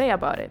something to say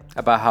about it.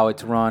 About how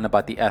it's run,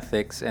 about the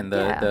ethics and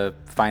the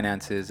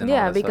finances and all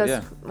that because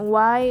stuff. Yeah.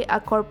 why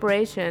a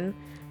corporation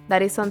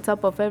that is on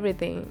top of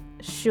everything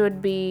should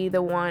be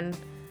the one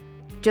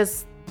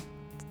just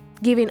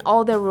giving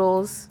all the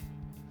rules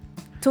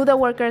to the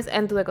workers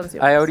and to the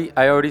consumers.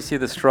 I already see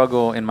the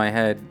struggle in my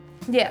head,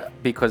 Yeah.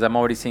 because I'm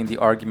already seeing the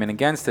argument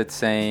against it,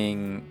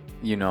 saying,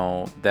 you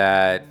know,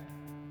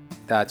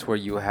 that's where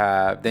you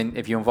have, then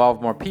if you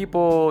involve more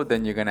people,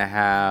 then you're gonna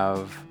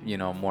have, you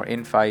know, more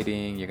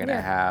infighting, you're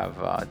gonna have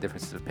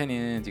differences of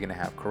opinions, you're gonna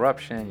have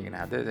corruption, you're gonna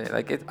have this,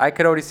 like I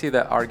could already see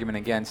the argument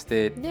against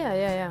it,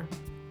 Yeah.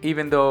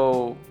 even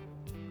though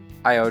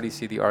I already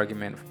see the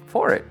argument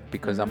for it,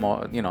 because I'm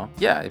all, you know,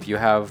 if you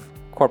have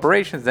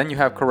corporations, then you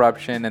have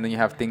corruption, and then you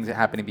have things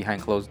happening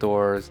behind closed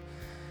doors.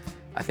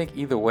 I think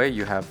either way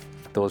you have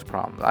those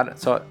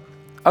problems. So,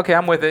 okay,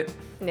 I'm with it.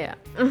 Yeah.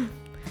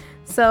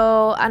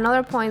 So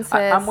another point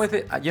says, I'm with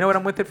it. You know what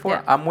I'm with it for?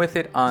 Yeah. I'm with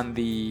it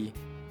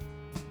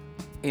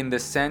in the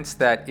sense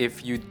that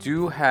if you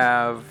do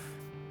have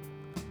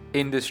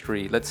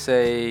industry, let's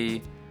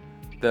say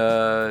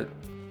the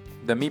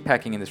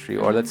meatpacking industry,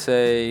 or let's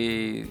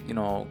say, you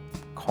know,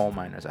 coal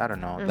miners, I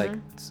don't know, like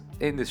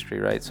industry,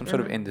 right? Some sort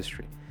of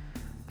industry.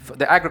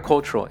 The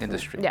agricultural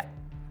industry. Yeah.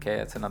 Okay,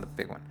 that's another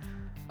big one.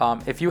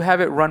 If you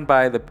have it run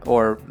by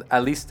or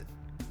at least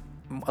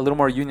a little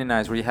more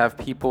unionized, where you have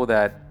people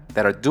that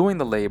are doing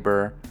the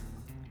labor,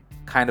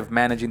 kind of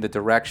managing the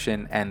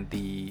direction and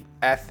the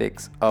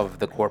ethics of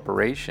the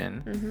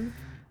corporation,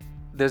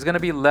 there's going to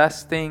be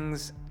less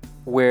things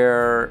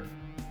where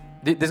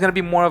there's going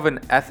to be more of an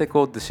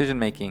ethical decision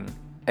making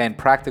and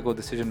practical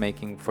decision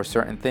making for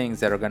certain things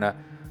that are going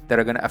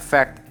to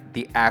affect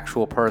the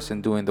actual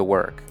person doing the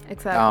work.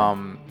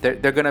 Exactly.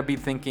 They're going to be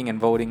thinking and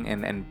voting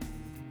and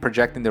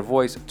projecting their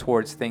voice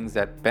towards things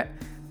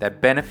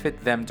that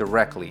benefit them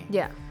directly.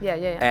 Yeah.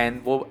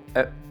 And will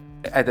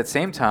at the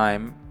same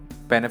time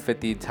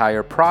benefit the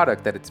entire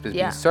product that it's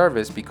being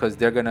serviced, because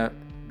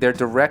they're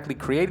directly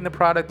creating the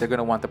product. They're going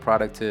to want the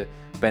product to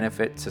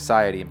benefit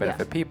society and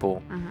benefit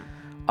people.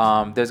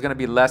 There's going to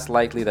be less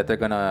likely that they're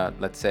going to,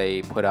 let's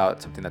say, put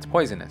out something that's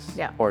poisonous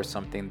or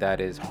something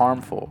that is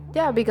harmful.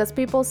 Yeah, because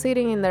people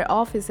sitting in their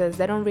offices,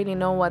 they don't really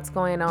know what's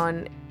going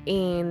on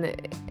in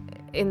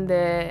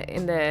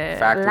the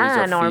Factories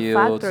land or or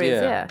fields, factories.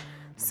 yeah. Yeah.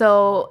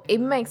 So it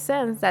makes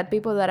sense that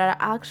people that are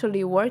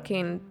actually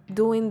working,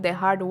 doing the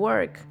hard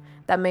work,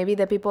 that maybe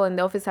the people in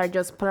the office are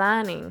just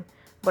planning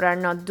but are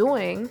not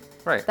doing,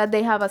 Right. that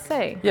they have a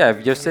say. Yeah,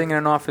 if you're sitting in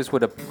an office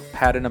with a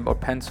pad and a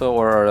pencil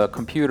or a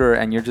computer,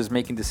 and you're just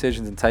making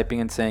decisions and typing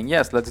and saying,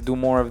 yes, let's do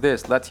more of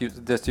this. Let's use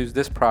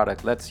this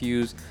product. Let's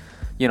use,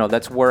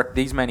 let's work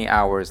these many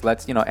hours.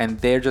 Let's, and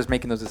they're just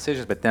making those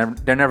decisions, but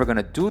they're never going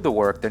to do the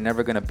work. They're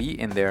never going to be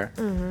in there.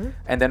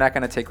 And they're not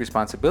going to take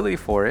responsibility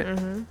for it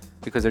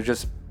because they're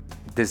just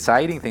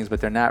deciding things, but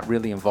they're not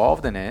really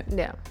involved in it.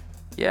 Yeah.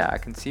 Yeah, I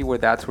can see where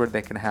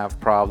they can have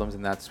problems,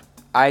 and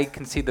I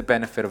can see the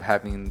benefit of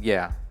having,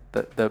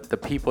 the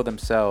people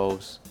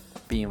themselves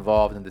be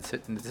involved in the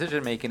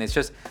decision making. It's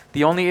just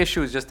the only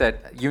issue is just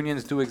that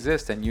unions do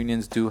exist, and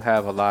unions do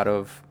have a lot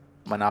of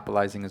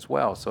monopolizing as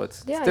well. So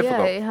it's difficult.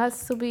 Yeah, it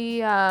has to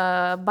be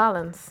a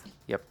balance.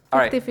 Yep. All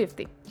right.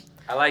 50-50.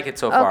 I like it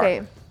so far.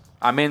 Okay.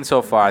 I'm in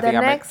so far. I The think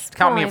I'm in. next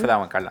Count me in point- for that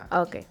one, Carla.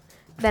 Okay.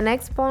 The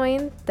next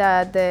point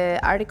that the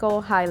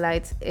article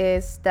highlights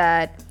is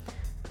that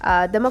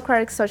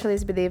democratic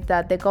socialists believe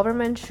that the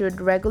government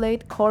should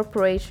regulate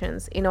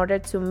corporations in order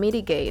to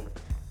mitigate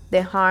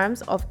the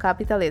harms of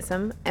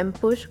capitalism and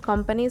push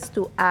companies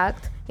to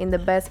act in the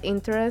best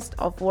interest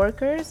of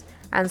workers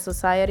and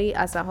society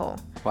as a whole.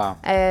 Wow.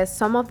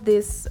 Some of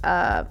these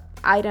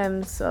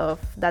items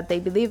that they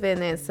believe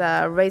in is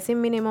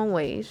raising minimum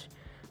wage,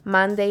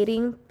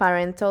 mandating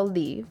parental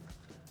leave,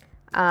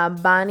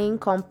 banning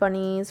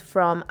companies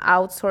from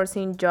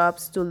outsourcing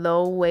jobs to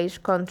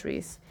low-wage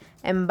countries,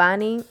 and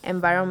banning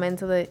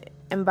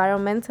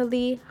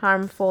environmentally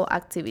harmful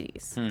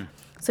activities.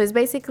 So it's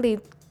basically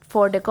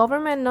for the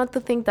government not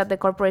to think that the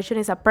corporation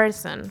is a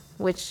person,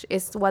 which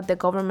is what the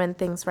government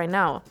thinks right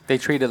now. They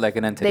treat it like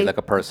an entity, like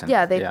a person.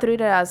 Yeah, they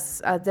treat it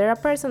as they're a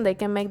person. They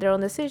can make their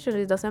own decisions.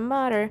 It doesn't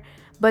matter.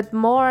 But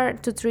more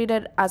to treat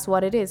it as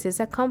what it is. It's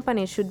a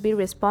company should be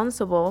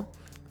responsible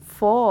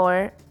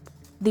for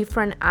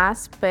different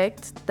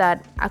aspects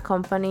that a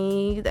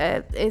company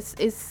is.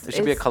 It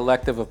should be a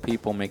collective of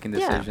people making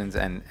decisions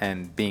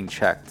and being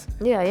checked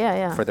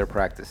Yeah. for their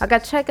practices. Like a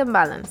check and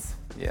balance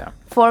Yeah.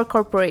 for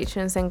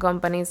corporations and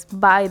companies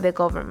by the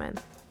government.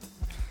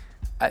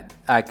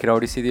 I could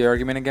already see the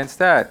argument against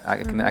that.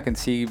 I can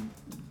see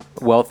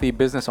wealthy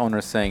business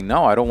owners saying,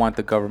 no, I don't want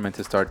the government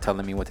to start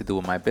telling me what to do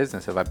with my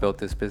business. If I built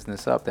this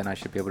business up, then I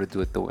should be able to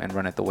do it and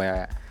run it the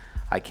way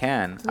I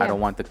can. Yeah. I don't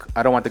want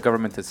the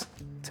government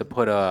to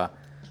put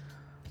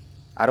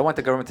I don't want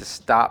the government to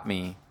stop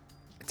me,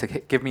 to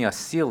give me a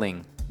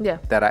ceiling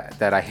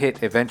that I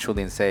hit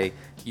eventually and say,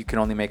 you can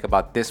only make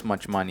about this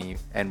much money,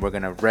 and we're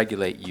going to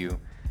regulate you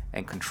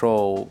and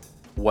control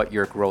what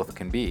your growth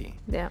can be.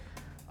 Yeah.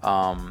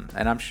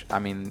 And I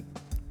mean,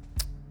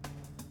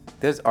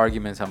 there's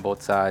arguments on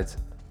both sides.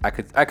 I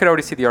could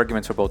already see the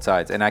arguments for both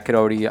sides, and I could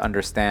already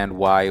understand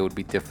why it would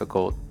be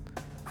difficult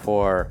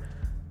for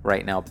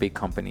right now big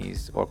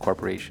companies or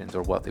corporations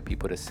or wealthy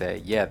people to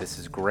say, yeah, this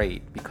is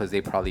great, because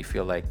they probably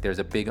feel like there's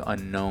a big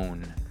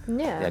unknown.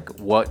 Yeah. Like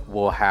what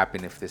will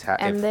happen if this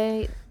happens? And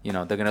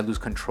they're gonna lose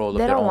control of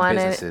their own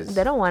businesses.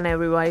 They don't want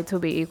everybody to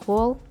be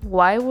equal.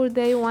 Why would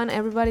they want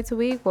everybody to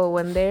be equal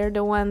when they're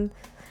the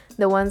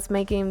ones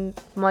making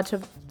much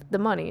of the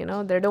money?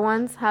 They're the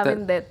ones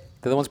having They're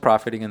the ones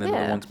profiting, and then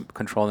they're the Yeah. ones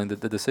controlling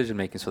the decision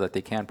making so that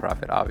they can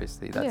profit.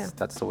 Obviously,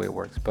 that's the way it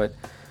works. But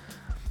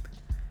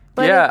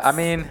yeah,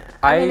 it's-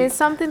 I mean, it's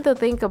something to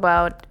think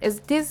about.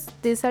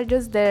 These are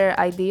just their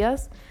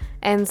ideas,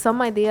 and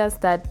some ideas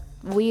that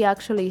we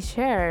actually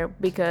share,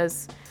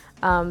 because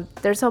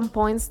there's some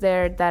points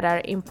there that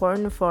are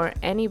important for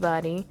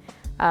anybody.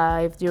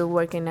 If you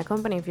work in a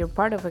company, if you're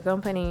part of a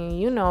company,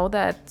 you know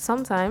that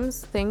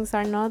sometimes things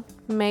are not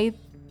made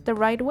the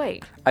right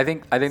way. I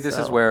think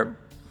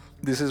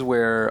this is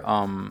where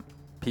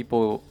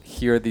people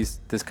hear this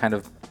kind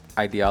of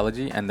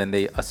ideology, and then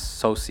they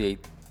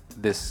associate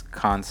this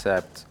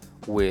concept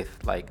with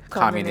like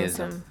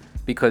communism,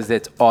 because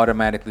it's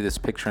automatically this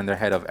picture in their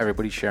head of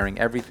everybody sharing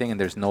everything, and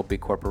there's no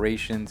big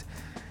corporations,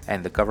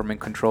 and the government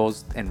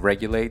controls and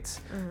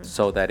regulates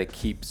so that it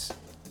keeps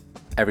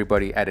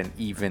everybody at an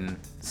even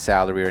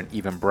salary or an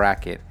even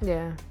bracket.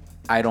 Yeah.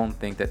 I don't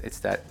think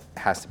that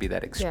has to be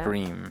that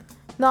extreme.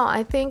 No,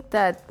 I think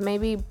that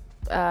maybe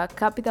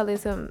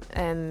capitalism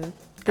and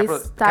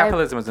this type.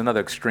 Capitalism is another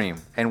extreme,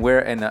 and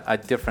we're in a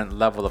different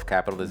level of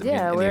capitalism in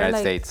the United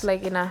States.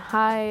 Like in a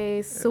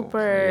high super.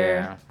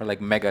 Yeah, we're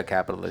like mega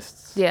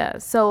capitalists. Yeah.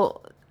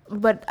 So,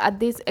 but at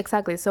this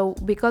exactly. So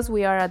because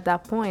we are at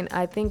that point,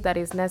 I think that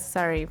it's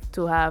necessary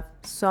to have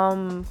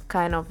some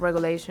kind of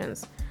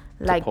regulations,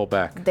 like pull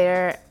back.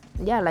 They're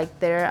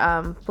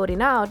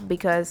putting out,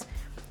 because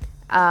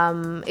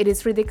it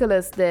is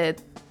ridiculous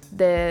that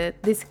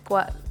this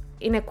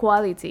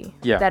inequality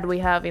that we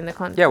have in the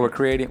country. Yeah, we're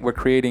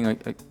creating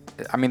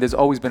I mean, there's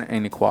always been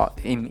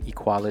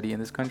inequality in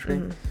this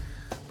country,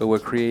 but we're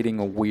creating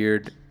a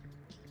weird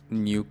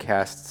new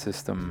caste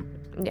system.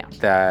 Yeah.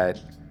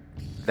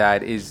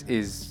 That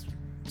is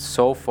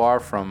so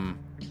far from.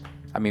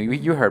 I mean,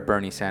 you heard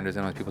Bernie Sanders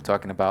and other people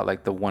talking about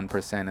like the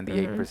 1% and the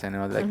 8%, and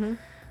all that.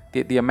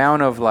 Like the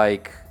amount of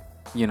like,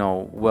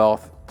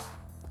 wealth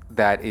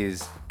that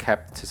is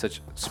kept to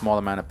such small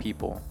amount of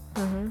people.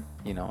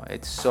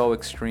 It's so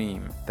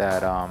extreme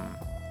that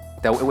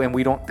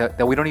we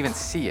don't even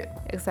see it.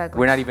 Exactly.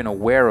 We're not even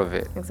aware of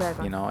it.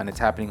 Exactly. And it's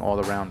happening all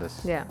around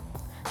us. Yeah.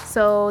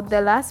 So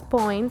the last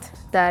point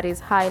that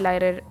is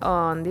highlighted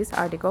on this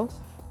article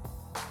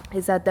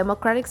is that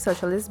democratic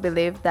socialists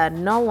believe that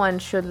no one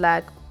should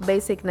lack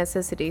basic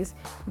necessities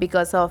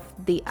because of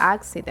the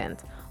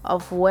accident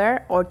of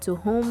where or to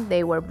whom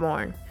they were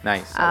born.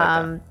 Nice.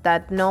 I like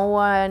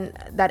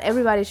that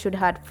everybody should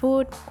have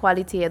food,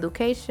 quality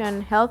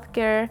education,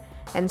 healthcare,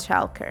 and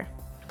childcare.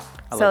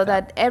 So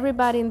that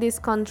everybody in this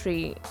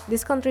country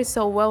is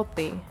so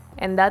wealthy,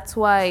 and that's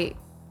why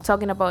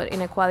talking about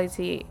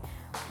inequality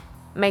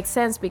makes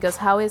sense, because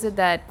how is it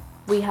that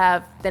we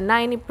have the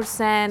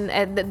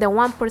 90%, the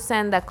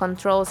 1% that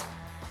controls,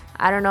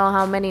 I don't know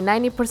how many,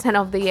 90%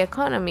 of the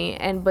economy,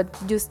 but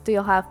you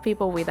still have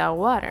people without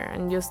water,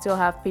 and you still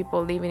have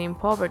people living in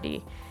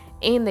poverty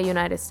in the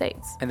United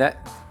States. And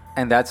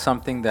that's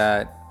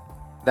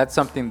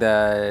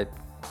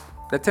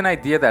an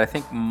idea that I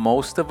think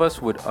most of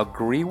us would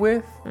agree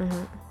with.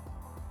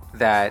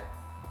 That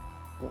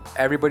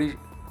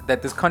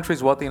this country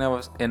is wealthy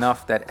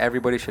enough that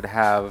everybody should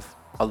have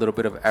a little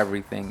bit of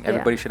everything.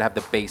 Everybody should have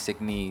the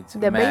basic needs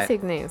met.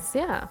 Basic needs,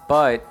 yeah.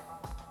 But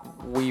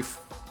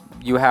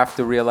you have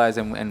to realize,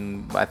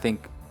 and I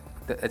think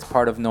that it's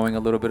part of knowing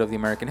a little bit of the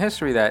American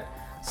history, that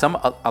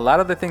a lot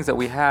of the things that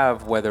we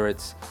have, whether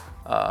it's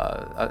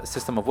a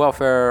system of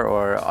welfare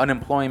or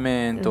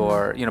unemployment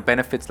or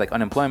benefits like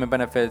unemployment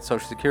benefits,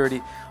 Social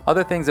Security,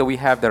 other things that we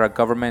have that are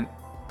government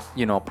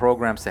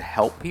programs to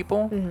help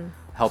people,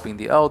 helping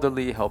the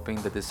elderly,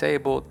 helping the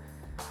disabled,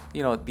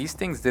 these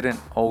things didn't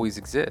always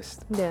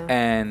exist. Yeah.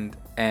 And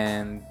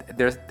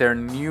they're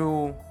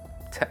new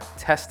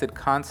tested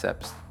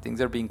concepts, things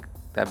that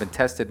have been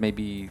tested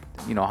maybe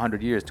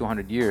 100 years,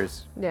 200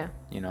 years. Yeah.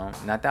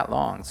 Not that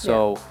long.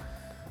 So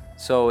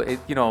it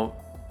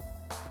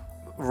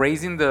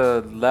raising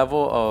the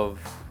level of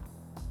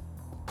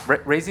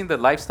raising the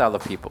lifestyle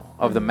of people,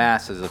 of the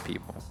masses of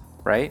people,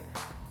 right,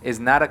 is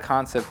not a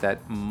concept that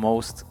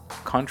most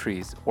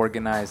countries,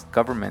 organized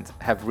governments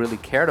have really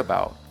cared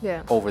about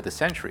over the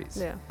centuries.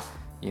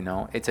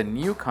 Yeah. It's a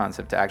new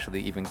concept to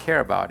actually even care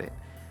about it.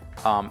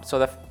 So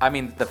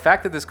the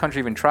fact that this country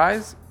even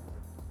tries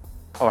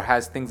or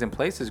has things in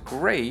place is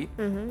great,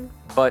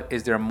 but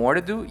is there more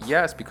to do?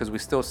 Yes, because we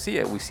still see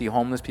it. We see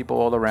homeless people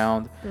all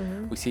around.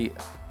 We see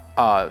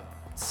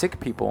sick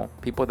people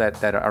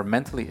that are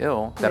mentally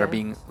ill, that are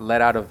being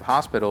let out of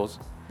hospitals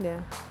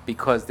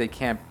because they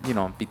can't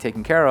be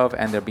taken care of,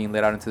 and they're being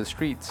let out into the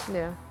streets.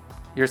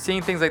 You're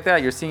seeing things like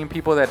that. You're seeing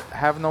people that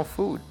have no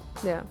food,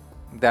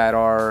 that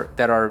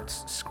are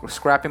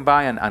scrapping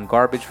by on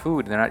garbage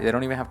food. They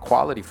don't even have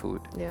quality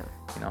food.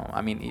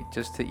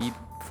 Just to eat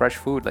fresh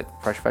food, like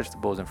fresh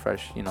vegetables and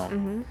fresh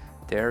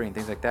dairy and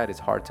things like that, is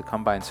hard to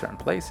come by in certain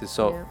places.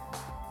 So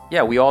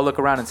we all look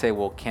around and say,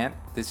 well,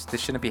 this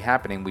shouldn't be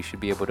happening. We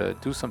should be able to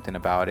do something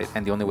about it.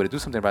 And the only way to do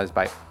something about it is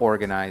by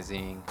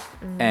organizing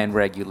and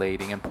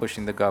regulating and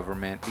pushing the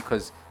government,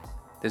 because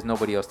there's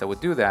nobody else that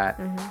would do that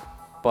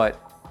but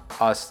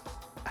us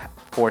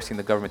forcing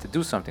the government to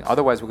do something.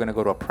 Otherwise, we're going to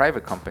go to a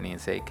private company and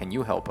say, can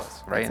you help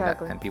us, right?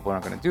 Exactly. And people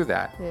aren't going to do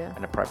that.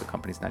 And a private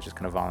company is not just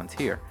going to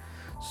volunteer.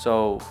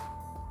 So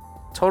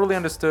totally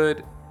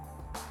understood.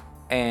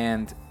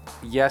 And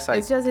yes,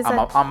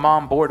 I'm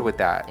on board with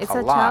that. It's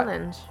a lot.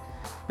 Challenge.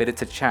 But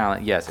it's a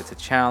challenge. Yes, it's a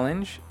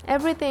challenge.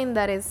 Everything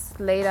that is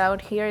laid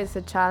out here is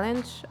a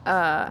challenge.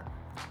 I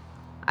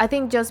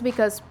think just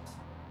because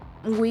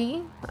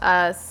we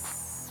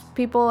as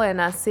people and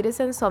as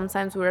citizens,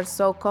 sometimes we're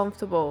so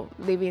comfortable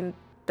living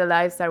the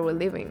lives that we're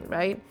living,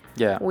 right?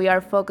 Yeah. We are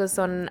focused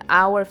on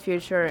our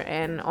future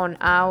and on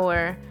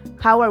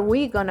how are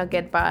we gonna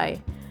get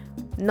by,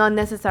 not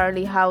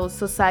necessarily how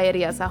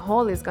society as a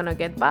whole is gonna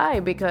get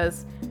by,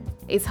 because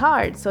it's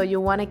hard. So you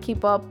want to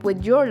keep up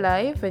with your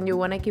life and you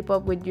want to keep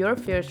up with your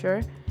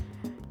future.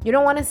 You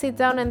don't want to sit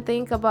down and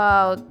think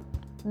about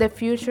the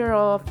future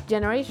of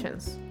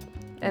generations.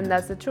 And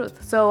that's the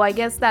truth. So I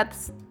guess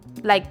that's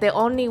like the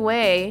only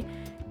way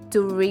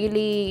to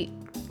really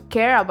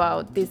care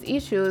about these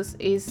issues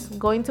is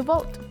going to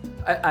vote.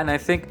 And I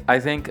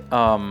think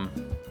on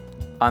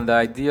the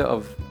idea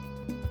of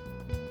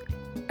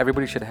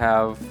everybody should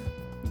have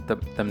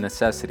the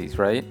necessities,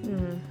 right?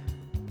 Mm-hmm.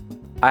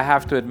 I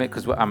have to admit,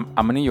 because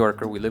I'm a New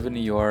Yorker. We live in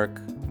New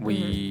York.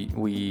 We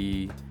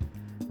we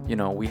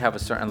have a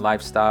certain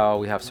lifestyle.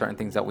 We have certain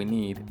things that we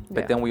need,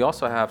 but Yeah. then we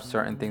also have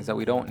certain things that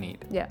we don't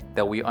need. Yeah.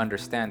 That we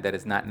understand that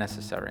is not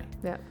necessary.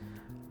 Yeah.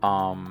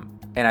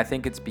 And I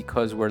think it's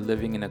because we're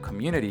living in a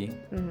community.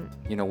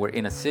 Mm-hmm. We're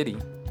in a city,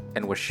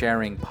 and we're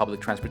sharing public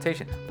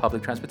transportation.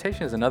 Public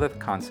transportation is another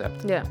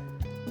concept Yeah.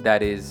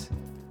 that is,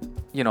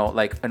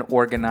 like an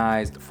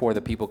organized for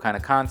the people kind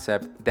of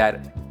concept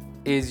that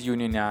is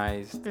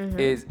unionized,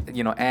 is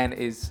and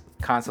is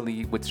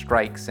constantly with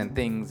strikes and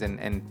things,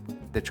 and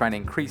they're trying to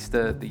increase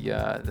the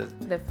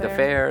fare.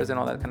 fares and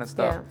all that kind of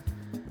stuff. Yeah.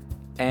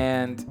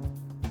 And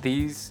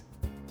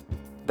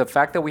the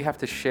fact that we have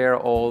to share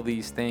all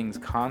these things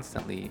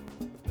constantly,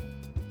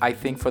 I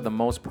think for the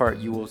most part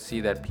you will see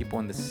that people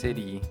in the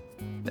city,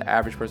 the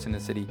average person in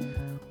the city,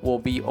 will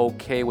be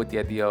okay with the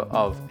idea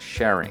of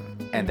sharing,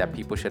 and that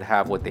people should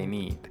have what they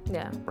need.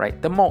 Yeah. Right?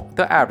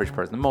 The average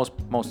person, most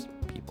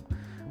people.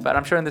 But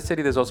I'm sure in the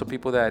city there's also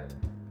people that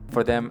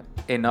for them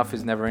enough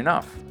is never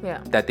enough. Yeah.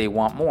 That they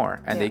want more,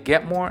 and Yeah. they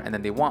get more, and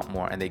then they want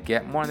more, and they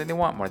get more, and then they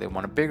want more. They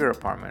want a bigger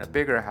apartment, a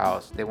bigger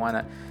house. They want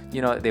to,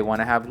 they want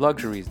to have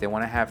luxuries. They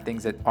want to have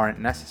things that aren't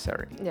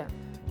necessary. Yeah.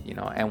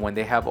 And when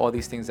they have all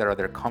these things that are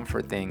their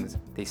comfort things,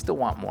 they still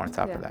want more on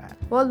top of that.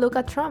 Well, look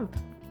at Trump.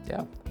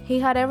 Yeah. He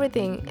had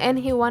everything and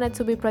he wanted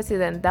to be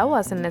president. That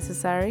wasn't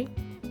necessary.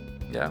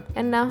 Yeah.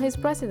 And now he's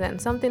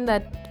president. Something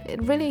that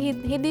it really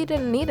he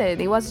didn't need it.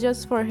 It was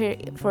just for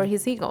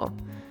his ego.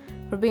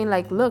 For being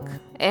like, look,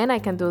 and I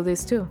can do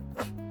this too.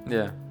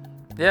 Yeah.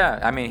 Yeah.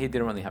 I mean, he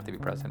didn't really have to be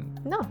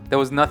president. No. There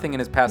was nothing in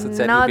his past that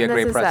said he'd Not be a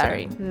great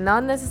necessary. president.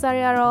 Not necessary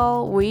at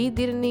all. We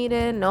didn't need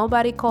it.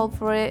 Nobody called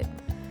for it.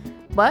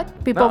 But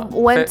people No,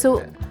 went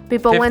to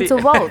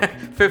vote.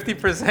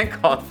 50%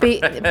 called for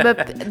it.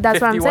 But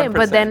that's what I'm saying.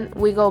 But 51%. then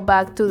we go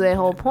back to the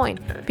whole point.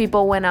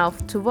 People went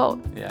out to vote.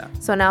 Yeah.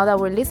 So now that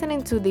we're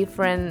listening to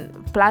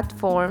different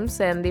platforms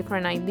and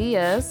different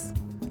ideas,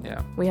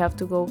 Yeah. we have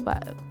to go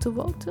back to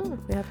vote too.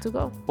 We have to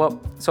go. Well,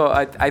 so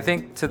I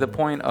think to the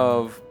point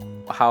of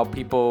how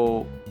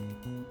people,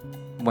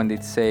 when they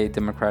say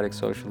democratic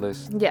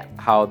socialist, Yeah.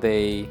 how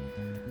they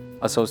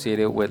associate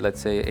it with, let's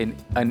say,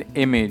 an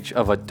image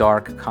of a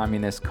dark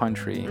communist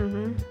country.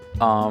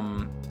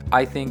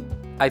 I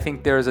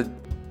think there's a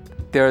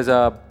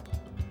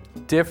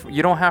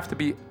you don't have to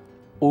be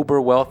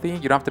uber wealthy.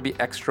 You don't have to be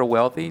extra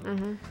wealthy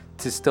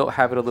to still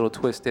have it a little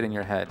twisted in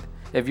your head.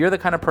 If you're the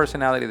kind of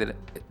personality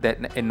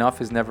that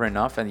enough is never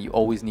enough and you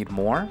always need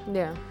more,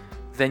 Yeah.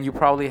 then you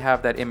probably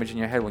have that image in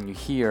your head when you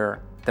hear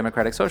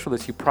democratic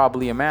socialists. You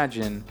probably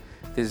imagine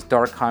this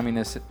dark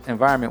communist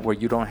environment where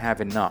you don't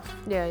have enough,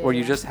 Yeah, where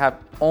you yeah. just have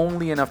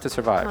only enough to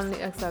survive.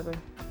 Exactly.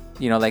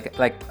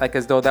 Like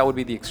as though that would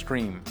be the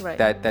extreme. Right.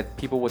 That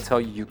people would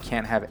tell you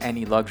can't have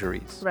any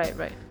luxuries. Right.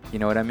 You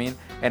know what I mean?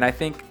 And I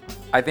think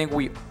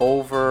we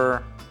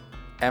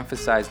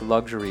overemphasize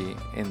luxury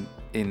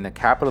in the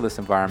capitalist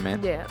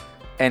environment. Yeah.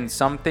 And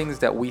some things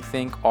that we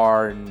think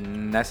are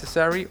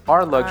necessary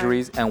are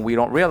luxuries, and we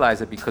don't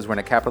realize it because we're in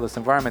a capitalist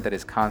environment that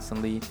is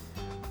constantly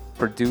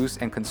produce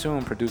and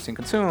consume.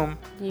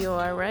 You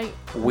are right.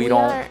 We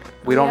don't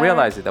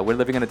realize it, that we're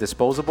living in a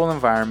disposable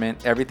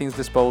environment. Everything's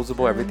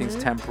disposable. Everything's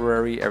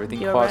temporary.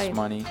 Everything You're costs right.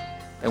 money,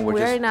 and We're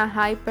just in a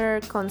hyper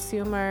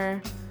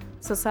consumer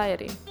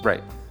society.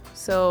 right.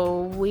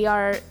 So we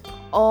are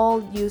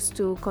all used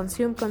to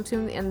consume,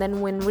 and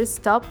then when we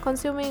stop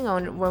consuming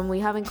or when we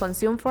haven't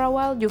consumed for a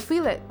while, you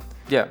feel it.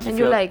 Yeah. And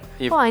you're like,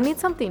 oh, I need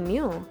something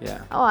new.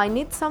 Yeah. Oh, I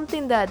need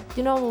something that,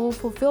 will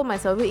fulfill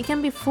myself. It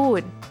can be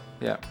food.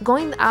 Yeah.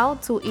 Going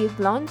out to eat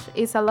lunch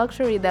is a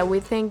luxury that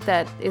we think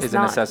that It's a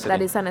not necessity.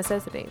 that is a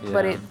necessity.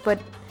 Yeah. But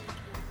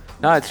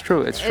No, it's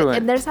true. It's true.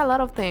 and there's a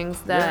lot of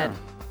things that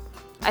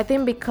Yeah. I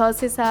think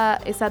because it's a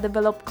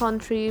developed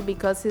country,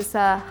 because it's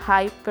a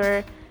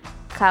hyper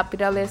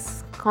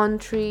capitalist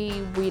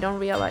country, we don't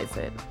realize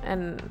it.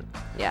 And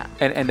yeah.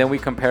 And then we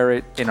compare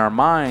it in our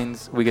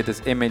minds. We get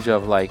this image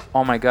of like,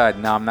 oh my God,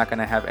 now I'm not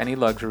gonna have any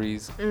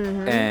luxuries.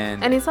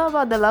 And it's all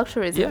about the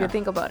luxuries if Yeah. you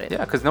think about it.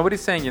 Yeah, because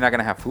nobody's saying you're not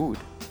gonna have food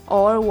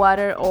Or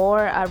water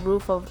or a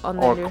roof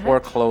under your head. or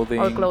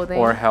clothing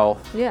or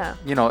health. Yeah.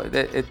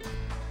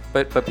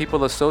 But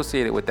people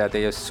associate it with that.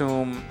 They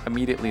assume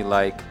immediately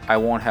like, I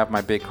won't have my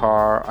big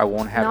car. I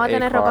won't have No va a a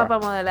tener ropa car. para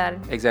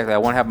modelar. Exactly. I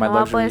won't have my No va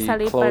a poder luxury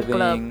salir para el club.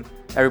 clothing.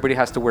 everybody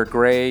has to wear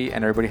gray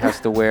and everybody has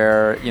to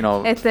wear, you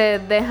know. It's the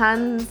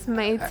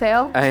Handmaid's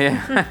Tale.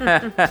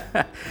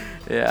 Yeah.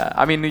 Yeah.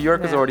 I mean, New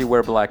Yorkers Yeah. already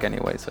wear black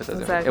anyway, so it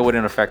doesn't. Exactly. It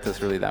wouldn't affect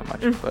us really that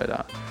much.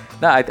 But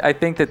no, I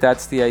think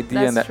that's the idea,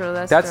 That's and that true,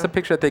 that's that's true. the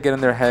picture that they get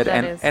in their head,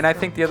 That is and I true.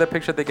 think the other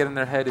picture they get in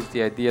their head is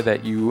the idea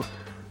that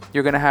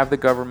you're gonna have the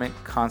government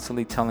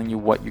constantly telling you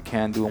what you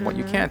can do and what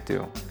you Mm-hmm. can't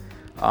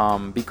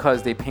do,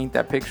 because they paint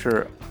that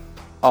picture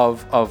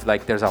of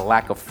like there's a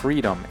lack of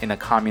freedom in a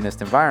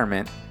communist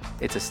environment.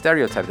 It's a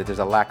stereotype that there's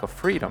a lack of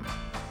freedom.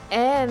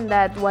 And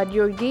that what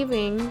you're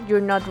giving, you're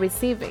not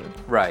receiving.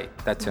 Right.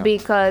 That's it.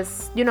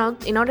 Because, you know,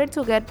 in order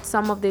to get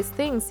some of these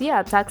things,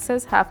 yeah,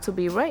 taxes have to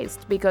be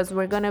raised because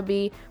we're going to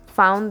be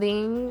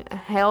founding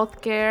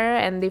healthcare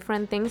and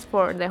different things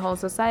for the whole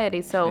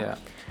society. So Yeah.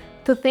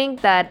 to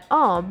think that,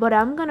 oh, but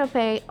I'm going to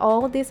pay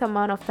all this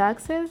amount of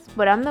taxes,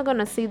 but I'm not going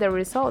to see the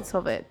results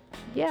of it.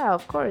 Yeah,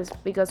 of course,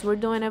 because we're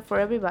doing it for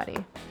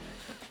everybody.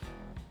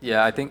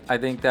 Yeah, I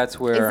think that's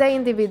where. It's the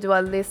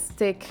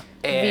individualistic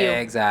view.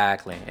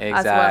 Exactly.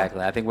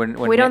 well. I think when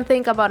We don't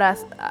think about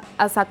us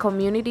as a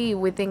community.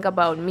 We think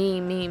about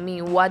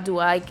me. What do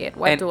I get?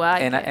 What do I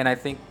get? And I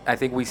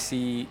think we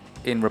see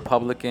in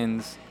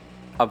Republicans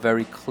a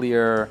very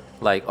clear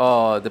like,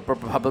 oh, the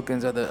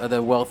Republicans are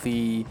the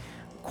wealthy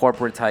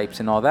corporate types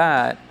and all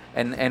that,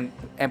 and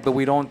but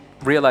we don't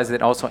realize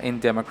that also in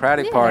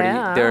Democratic Party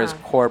Yeah. there's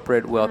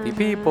corporate wealthy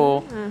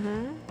people.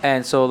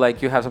 And so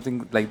like you have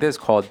something like this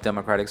called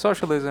democratic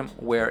socialism,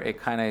 where it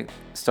kind of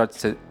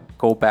starts to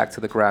go back to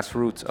the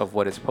grassroots of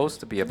what it's supposed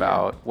to be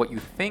about, what you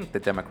think the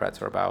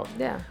Democrats are about,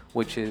 Yeah.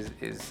 which is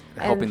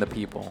helping And- the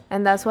people.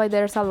 And that's why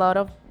there's a lot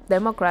of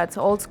Democrats,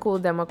 old school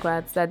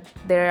Democrats, that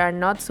they are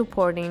not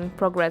supporting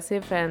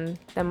progressive and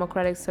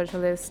democratic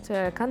socialist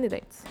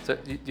candidates. So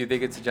do you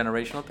think it's a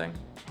generational thing? Do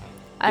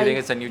I- you think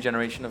it's a new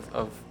generation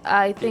of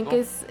I think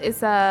people?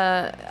 it's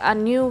a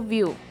new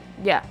view,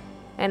 yeah,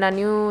 and a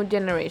new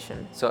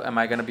generation. So am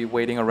I going to be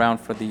waiting around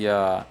for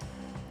the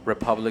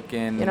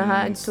Republican You don't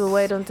have to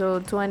wait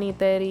until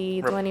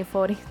 2030,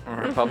 2040.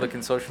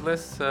 Republican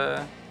socialists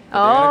They're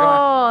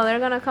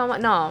gonna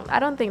come. No, I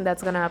don't think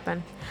that's gonna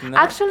happen. No?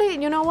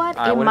 Actually, you know what?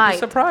 I It wouldn't be might.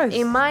 surprised.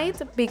 It might,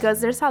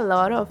 because there's a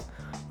lot of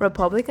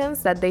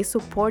Republicans that they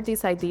support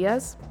these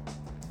ideas.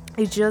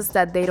 It's just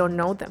that they don't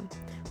know them.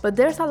 But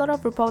there's a lot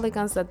of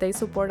Republicans that they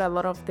support a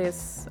lot of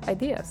these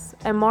ideas,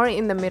 and more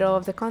in the middle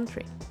of the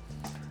country.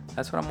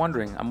 That's what I'm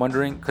wondering. I'm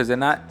wondering because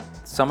they're not.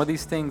 Some of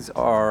these things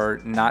are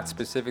not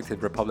specific to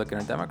Republican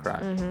or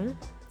Democrat.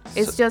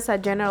 It's just a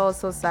general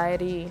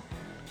society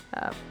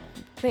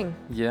thing.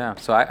 Yeah.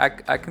 So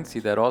I can see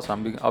that also.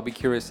 I'll be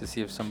curious to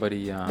see if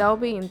somebody. That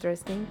would be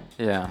interesting.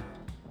 Yeah.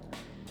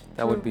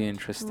 That would be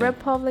interesting.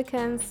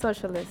 Republican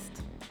socialist.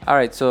 All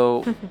right.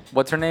 So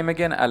what's her name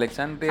again?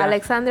 Alexandria.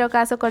 Alexandria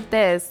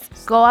Ocasio-Cortez.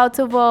 Go out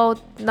to vote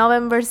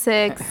November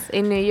 6th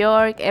in New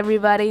York.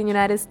 Everybody in the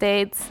United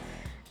States,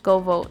 go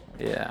vote.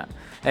 Yeah.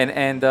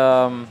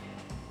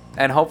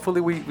 And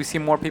hopefully we see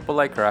more people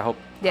like her. I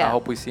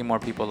hope we see more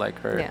people like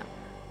her Yeah.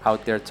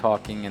 out there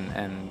talking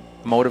and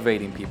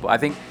motivating people. I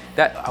think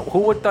that who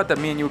would have thought that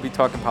me and you would be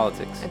talking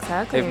politics?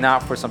 Exactly. If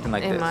not for something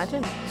like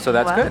Imagine. this. So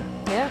that's Wow. good.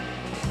 Yeah.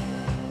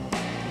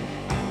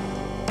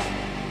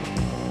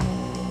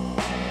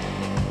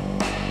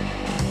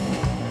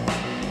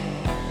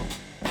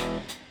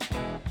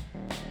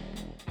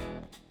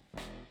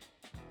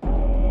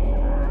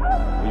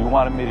 You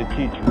wanted me to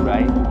teach you,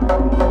 right?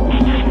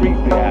 Street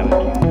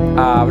reality.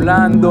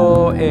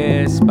 Hablando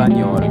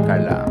español,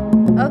 Carla.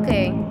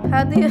 Okay.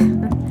 How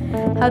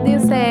do you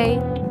say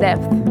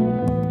depth?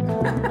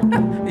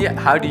 Yeah.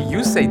 How do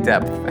you say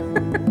depth?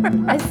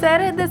 I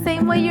said it the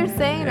same way you're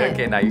saying it.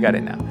 Okay, now you got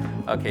it now.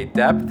 Okay,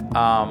 depth.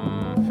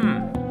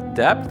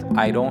 Depth.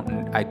 I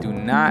do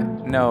not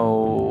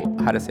know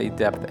how to say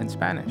depth in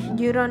Spanish.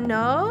 You don't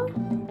know?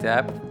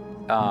 Depth.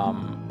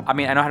 I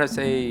mean, I know how to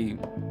say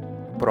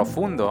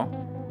profundo.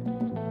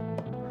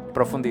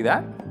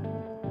 Profundidad?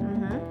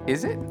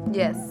 Is it?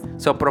 Yes.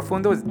 So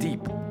profundo is deep.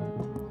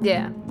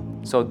 Yeah.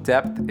 So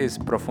depth is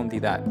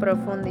profundidad.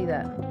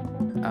 Profundidad.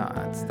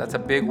 That's a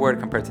big word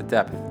compared to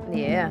depth.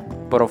 Yeah.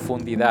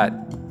 Profundidad.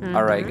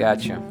 All right,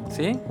 gotcha.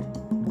 See?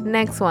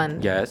 Next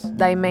one. Yes.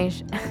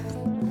 Dimension.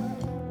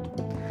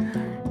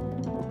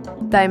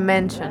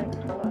 Dimension.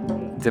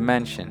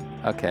 Dimension.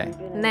 Okay.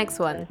 Next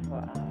one.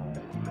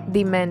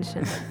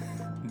 Dimension.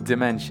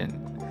 Dimension.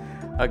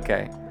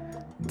 Okay.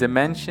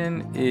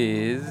 Dimension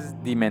is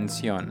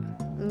dimensión.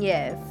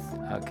 Yes.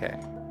 Okay.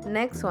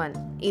 Next one.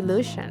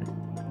 Illusion.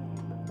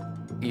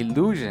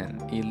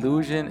 Illusion.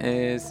 Illusion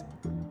is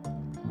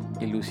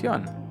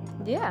ilusión.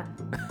 Yeah.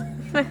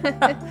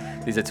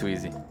 These are too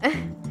easy.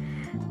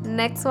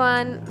 Next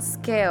one.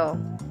 Scale.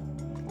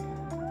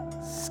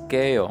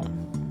 Scale.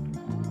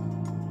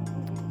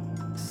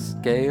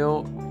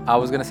 Scale. I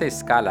was gonna say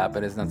scala,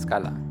 but it's not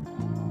scala.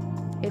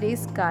 It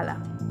is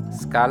scala.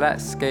 Scala,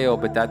 scale,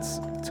 but that's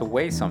to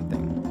weigh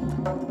something.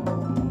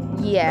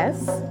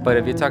 Yes. But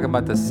if you're talking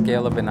about the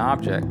scale of an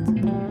object,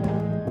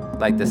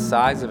 like the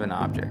size of an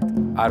object,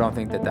 I don't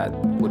think that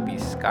would be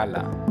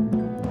scala.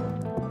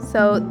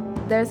 So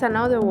there's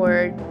another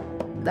word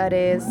that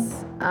is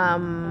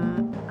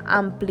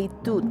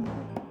amplitude,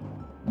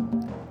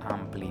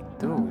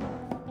 Amplitude.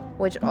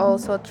 which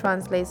also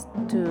translates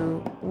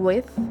to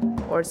width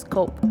or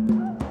scope.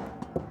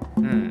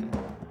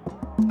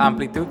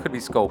 Amplitude could be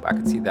scope. I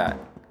could see that.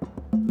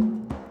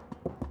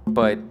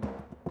 But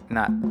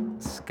not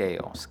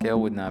scale.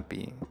 Scale would not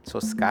be. So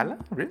scala?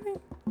 Really?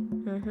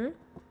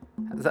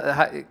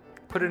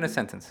 Put it in a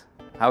sentence.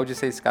 How would you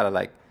say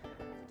scala?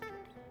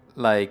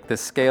 Like the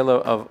scale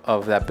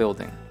of that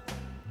building.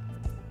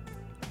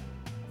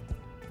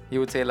 You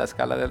would say la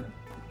escala del...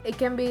 It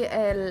can be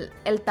el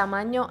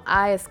tamaño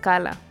a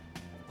escala.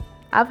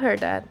 I've heard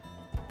that.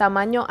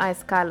 Tamaño a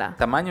escala.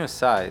 Tamaño is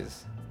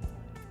size.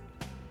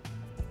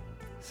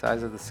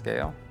 Size of the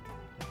scale.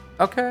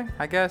 Okay,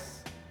 I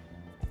guess.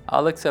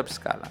 I'll accept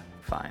scala.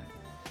 Fine.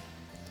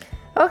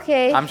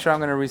 Okay. I'm sure I'm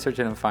going to research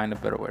it and find a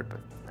better word.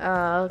 But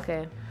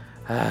Okay.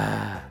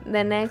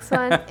 The next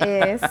one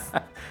is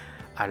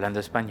hablando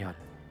español.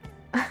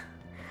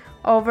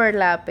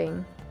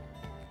 overlapping.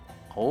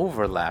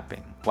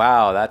 Overlapping.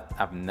 Wow, that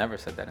I've never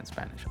said that in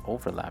Spanish.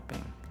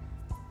 Overlapping.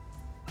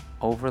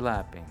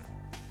 Overlapping.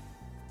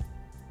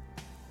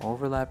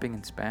 Overlapping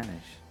in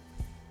Spanish.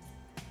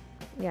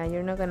 Yeah,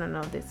 you're not gonna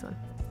know this one.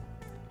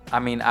 I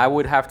mean, I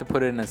would have to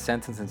put it in a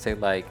sentence and say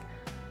like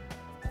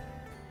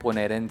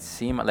poner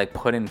encima, like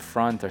put in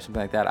front or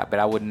something like that. But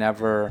I would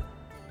never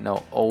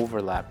know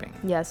overlapping.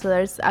 Yeah, so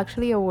there's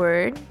actually a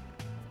word.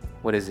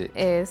 What is it?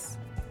 Is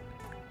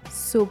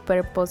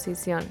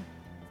superposición.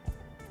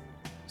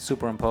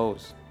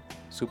 Superimpose.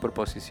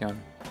 Superposición.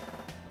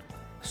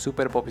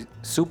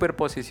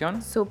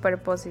 Superposición.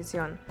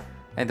 Superposición.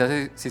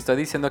 Entonces, si estoy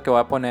diciendo que voy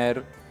a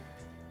poner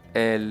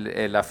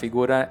la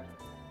figura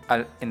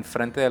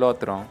enfrente del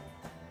otro,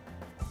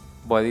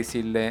 voy a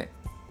decirle,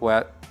 voy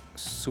a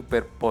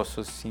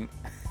superposición.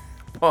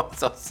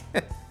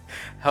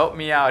 Help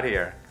me out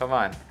here. Come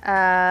on.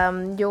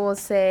 You will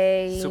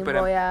say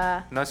voy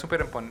a... No es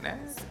superimponer.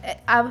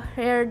 I've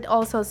heard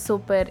also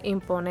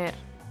superimponer.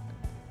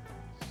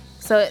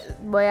 So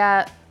voy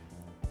a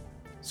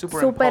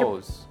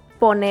Superimpose.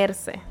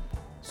 superponerse.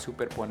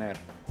 Superponer.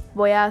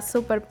 Voy a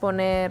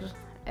superponer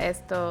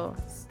esto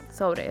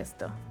sobre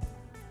esto.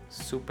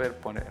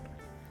 Superponer.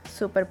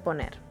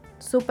 Superponer.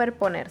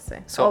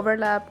 Superponerse. So-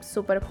 Overlap,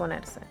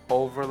 superponerse.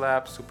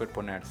 Overlap,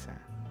 superponerse.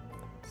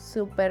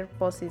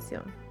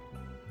 Superposición.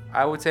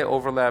 I would say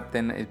overlap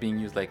then is being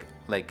used like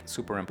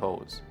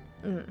superimpose.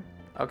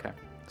 Okay.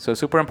 So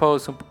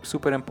superimpose,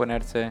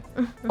 superimponerse,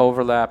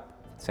 overlap,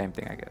 same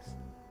thing, I guess.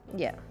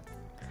 Yeah.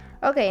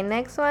 Okay,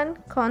 next one,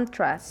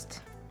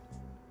 contrast.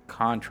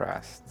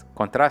 Contrast.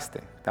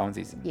 Contraste. That one's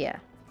easy. Yeah.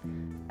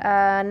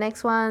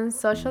 Next one,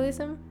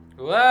 socialism.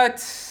 What?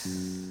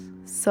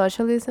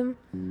 Socialism.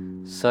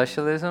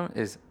 Socialism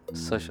is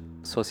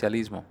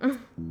socialismo.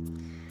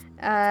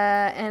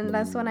 And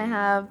last one I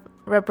have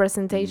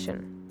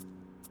representation.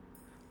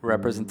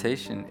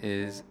 Representation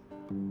is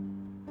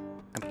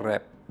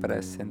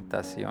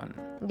representación.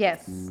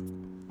 Yes.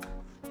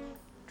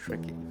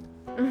 Tricky.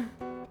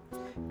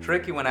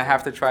 Tricky when I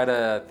have to try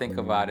to think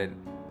about it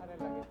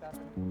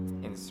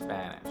in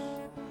Spanish.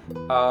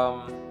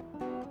 All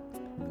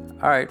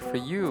right, for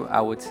you,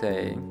 I would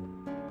say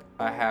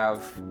I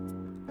have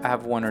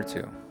one or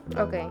two.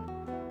 Okay.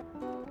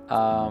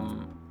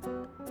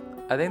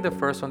 I think the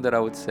first one that I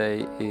would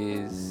say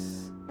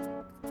is,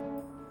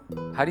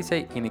 how do you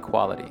say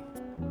inequality?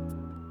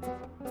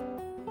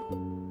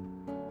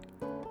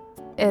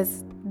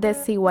 Es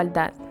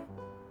desigualdad.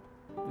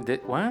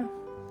 What?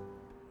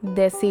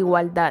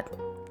 Desigualdad.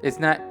 It's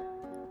not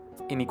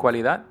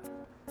inequalidad?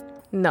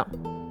 No.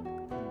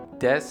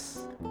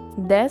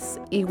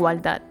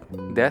 Desigualdad.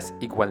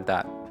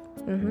 Desigualdad.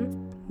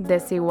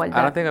 Desigualdad.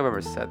 I don't think I've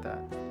ever said that.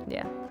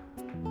 Yeah.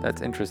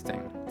 That's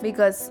interesting.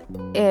 Because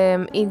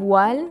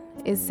igual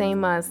is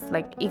same as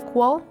like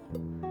equal.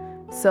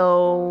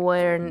 So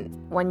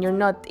when you're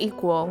not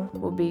equal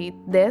will be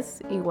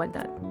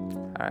desigualdad.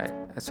 All right.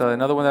 So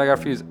another one that I got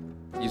for you is,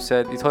 you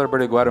told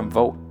everybody to go out and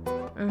vote.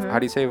 How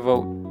do you say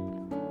vote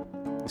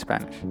in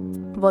Spanish?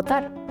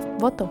 Votar.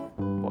 Voto.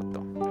 Voto.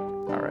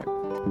 All right.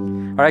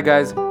 All right,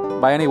 guys.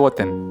 Vayan y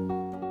voten.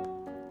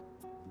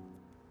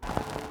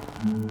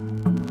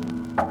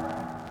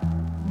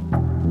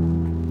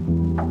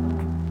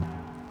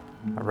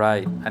 All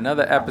right.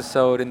 Another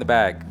episode in the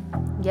bag.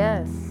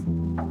 Yes.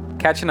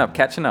 Catching up.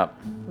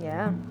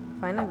 Yeah.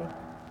 Finally.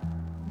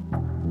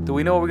 Do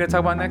we know what we're going to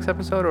talk about next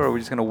episode, or are we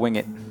just going to wing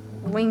it?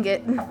 Wing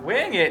it.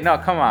 Wing it? No,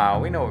 come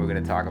on. We know what we're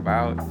going to talk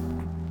about.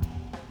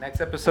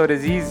 Next episode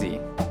is easy.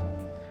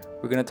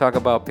 We're going to talk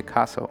about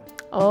Picasso,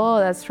 Oh,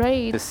 that's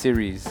right. the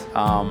series.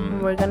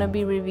 We're gonna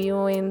be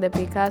reviewing the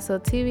Picasso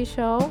TV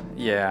show.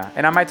 Yeah,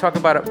 and I might talk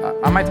about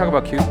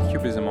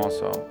Cubism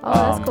also. Oh,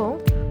 that's cool.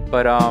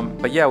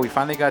 But yeah, we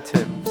finally got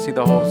to see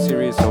the whole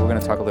series, so we're going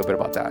to talk a little bit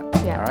about that.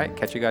 Yeah. All right,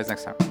 catch you guys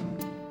next time.